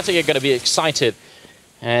 So Fnatic are going to be excited.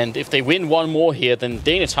 And if they win 1 more here, then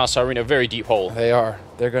Dignitas are in a very deep hole. They are.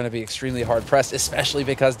 They're going to be extremely hard-pressed, especially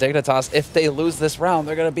because Dignitas, if they lose this round,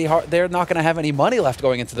 they're going to be hard. They're not going to have any money left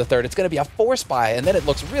going into the third. It's going to be a force buy, and then it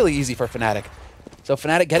looks really easy for Fnatic. So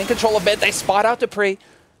Fnatic getting control of it. They spot out dupreeh,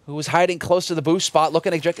 who was hiding close to the boost spot,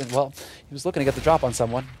 looking at, well, he was looking to get the drop on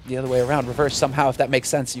someone. The other way around, reverse somehow, if that makes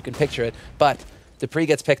sense. You can picture it. But dupreeh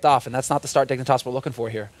gets picked off, and that's not the start Dignitas we're looking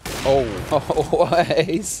for here. Oh,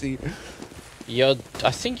 AC.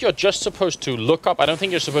 I think you're just supposed to look up. I don't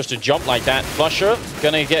think you're supposed to jump like that. Flusher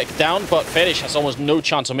gonna get down, but Fetish has almost no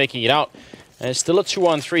chance of making it out. And it's still a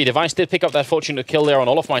 2-on-3. Device did pick up that fortunate kill there on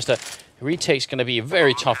Olofmeister. Retake's gonna be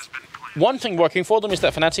very tough. One thing working for them is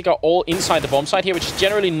that Fnatic are all inside the bomb site here, which is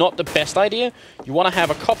generally not the best idea. You want to have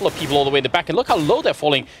a couple of people all the way in the back, and look how low they're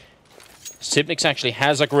falling. Sipnix actually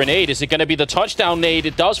has a grenade. Is it going to be the touchdown nade?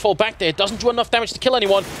 It does fall back there. It doesn't do enough damage to kill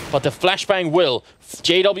anyone, but the flashbang will.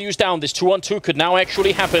 JW's down. This 2-on-2 could now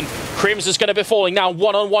actually happen. Crims is going to be falling now.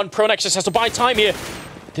 1-on-1. Pronax just has to buy time here.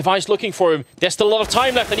 Device looking for him. There's still a lot of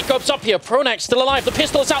time left, and he comes up here. Pronax still alive. The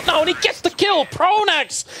pistol is out now, and he gets the kill.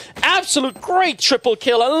 Pronax! Absolute great triple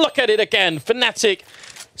kill, and look at it again. Fnatic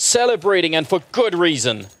celebrating, and for good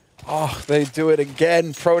reason. Oh, they do it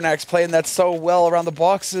again. Pronax playing that so well around the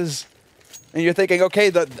boxes. And you're thinking, okay,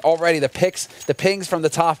 already the pings from the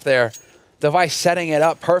top there. Device setting it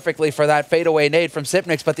up perfectly for that fadeaway nade from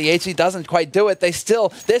Sipnix, but the HE doesn't quite do it.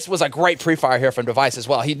 This was a great pre-fire here from Device as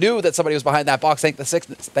well. He knew that somebody was behind that box thanks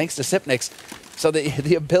to Sipnix. So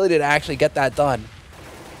the ability to actually get that done.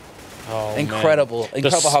 Oh, incredible. Man.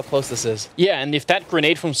 Incredible how close this is. Yeah, and if that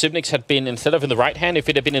grenade from Sipnix had been, instead of in the right hand, if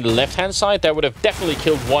it had been in the left-hand side, that would have definitely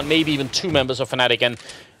killed 1, maybe even 2 members of Fnatic, and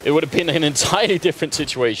it would have been an entirely different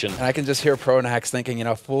situation. And I can just hear Pronax thinking,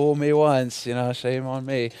 fool me once, shame on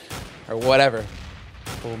me. Or whatever.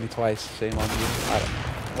 Fool me twice, shame on you. I don't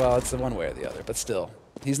know. Well, it's the one way or the other, but still.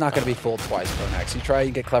 He's not going to be fooled twice, Pronax. You try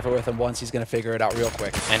and get clever with him once, he's going to figure it out real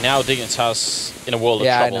quick. And now Dignitas in a world of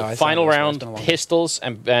trouble. I know, final round, pistols,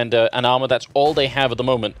 and an armor. That's all they have at the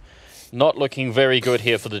moment. Not looking very good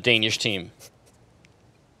here for the Danish team.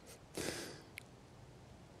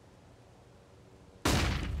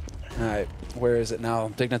 All right, where is it now?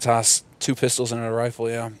 Dignitas, 2 pistols and a rifle,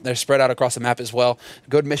 yeah. They're spread out across the map as well.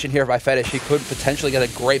 Good mission here by Fetish. He could potentially get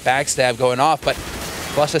a great backstab going off, but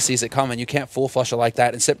Flusha sees it coming. You can't fool Flusha like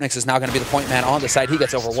that, and Sipnix is now going to be the point man on the side. He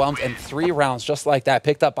gets overwhelmed, and 3 rounds just like that,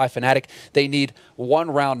 picked up by Fnatic. They need 1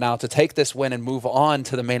 round now to take this win and move on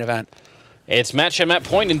to the main event. It's match and map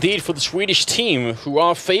point indeed for the Swedish team, who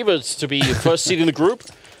are favorites to be first seed in the group.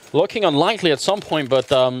 Looking unlikely at some point,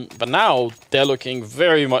 but now they're looking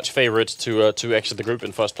very much favorites to exit the group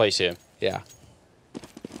in first place here. Yeah.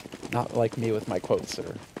 Not like me with my quotes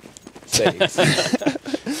or sayings.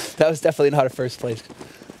 That was definitely not a first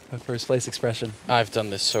place expression. I've done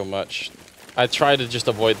this so much. I try to just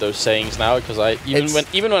avoid those sayings now because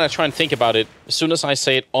even when I try and think about it, as soon as I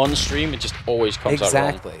say it on stream, it just always comes out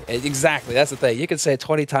wrong. Exactly. That's the thing. You can say it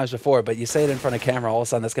 20 times before, but you say it in front of camera, all of a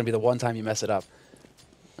sudden that's going to be the one time you mess it up.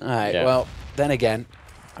 All right. Yeah. Well, then again,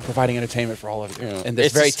 I'm providing entertainment for all of you in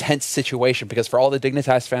this very tense situation, because for all the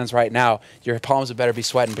Dignitas fans right now, your palms would better be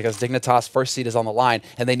sweating because Dignitas' first seed is on the line,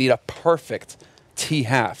 and they need a perfect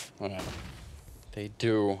T-half. Yeah. They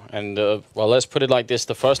do, and well, let's put it like this: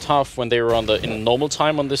 the first half, when they were in normal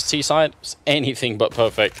time on this T side, was anything but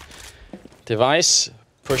perfect. Device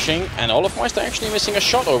pushing, and olofmeister actually missing a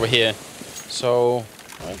shot over here. So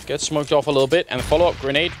get smoked off a little bit, and follow-up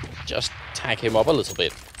grenade, just tag him up a little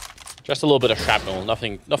bit. Just a little bit of shrapnel,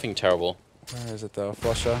 nothing terrible. Where is it though,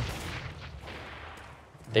 Flusha?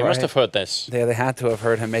 They must have heard this. Yeah, they had to have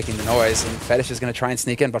heard him making the noise, and Fetish is going to try and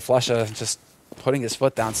sneak in, but Flusha just putting his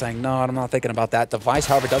foot down, saying, no, I'm not thinking about that. Device,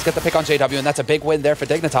 however, does get the pick on JW, and that's a big win there for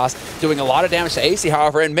Dignitas, doing a lot of damage to AC,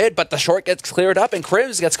 however, in mid, but the short gets cleared up, and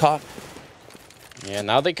Crims gets caught. Yeah,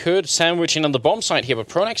 now they could sandwich in on the bomb site here, but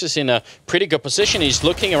Pronex is in a pretty good position. He's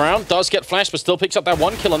looking around, does get flashed, but still picks up that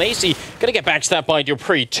 1 kill on AC. Gonna get backstabbed by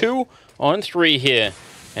Dupree. 2 on 3 here.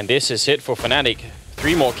 And this is it for Fnatic.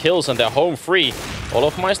 3 more kills and they're home free.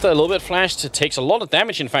 olofmeister a little bit flashed. It takes a lot of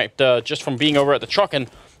damage, in fact, just from being over at the truck, and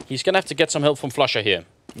he's gonna have to get some help from Flusha here.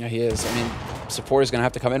 Yeah, he is. I mean, support is going to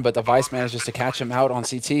have to come in, but Device manages to catch him out on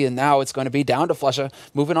CT, and now it's going to be down to Flusha,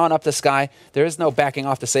 moving on up the Sky. There is no backing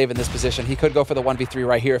off the save in this position. He could go for the 1v3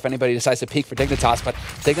 right here if anybody decides to peek for Dignitas, but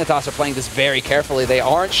Dignitas are playing this very carefully. They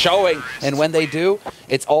aren't showing, and when they do,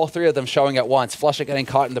 it's all 3 of them showing at once. Flusha getting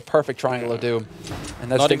caught in the perfect triangle of doom, and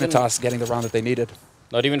that's Dignitas getting the round that they needed.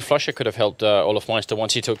 Not even Flusha could have helped olofmeister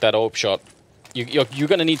once he took that AWP shot. You're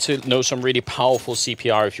going to need to know some really powerful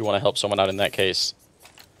CPR if you want to help someone out in that case.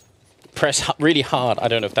 Press really hard. I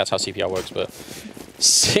don't know if that's how CPR works, but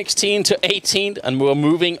 16 to 18, and we're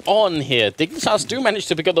moving on here. Dignitas do manage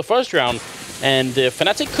to pick up the first round, and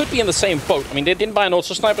Fnatic could be in the same boat. I mean, they didn't buy an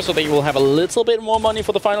auto sniper, so they will have a little bit more money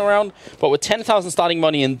for the final round, but with 10,000 starting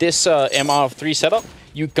money in this MR3 setup,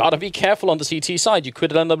 you gotta be careful on the CT side. You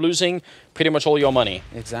could end up losing pretty much all your money.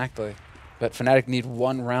 Exactly. But Fnatic need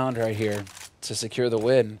 1 round right here to secure the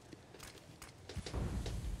win.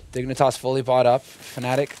 Dignitas fully bought up.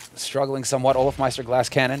 Fnatic struggling somewhat. olofmeister glass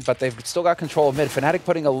cannon, but they've still got control of mid. Fnatic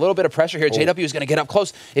putting a little bit of pressure here. JW is going to get up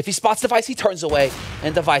close. If he spots Device, he turns away,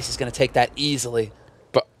 and Device is going to take that easily.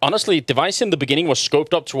 But honestly, Device in the beginning was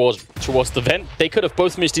scoped up towards the vent. They could have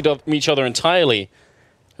both missed each other entirely.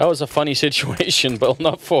 That was a funny situation, but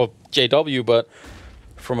not for JW, but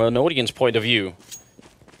from an audience point of view.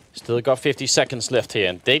 Still got 50 seconds left here,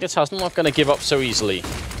 and Dignitas not going to give up so easily.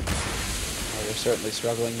 They're certainly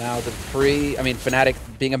struggling now. Fnatic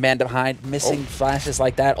being a man behind, missing flashes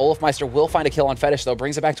like that. olofmeister will find a kill on Fetish, though.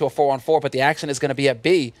 Brings it back to a 4-on-4, but the action is going to be at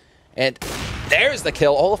B. And there's the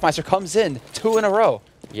kill. olofmeister comes in 2 in a row.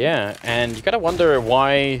 Yeah, and you got to wonder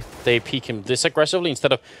why they peek him this aggressively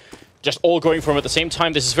instead of just all going for him at the same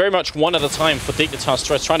time. This is very much 1 at a time for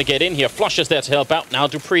Dignitas trying to get in here. Flusha's there to help out. Now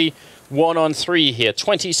Dupree 1-on-3 here.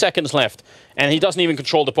 20 seconds left. And he doesn't even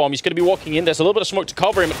control the bomb. He's going to be walking in. There's a little bit of smoke to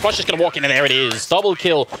cover him, but Flusha's going to walk in, and there it is. Double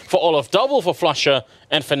kill for Olof. Double for Flusha.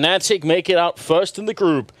 And Fnatic make it out first in the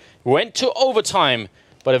group. Went to overtime,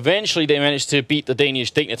 but eventually they managed to beat the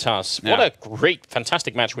Danish Dignitas. Yeah. What a great,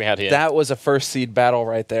 fantastic match we had here. That was a first seed battle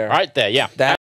right there. Right there, yeah.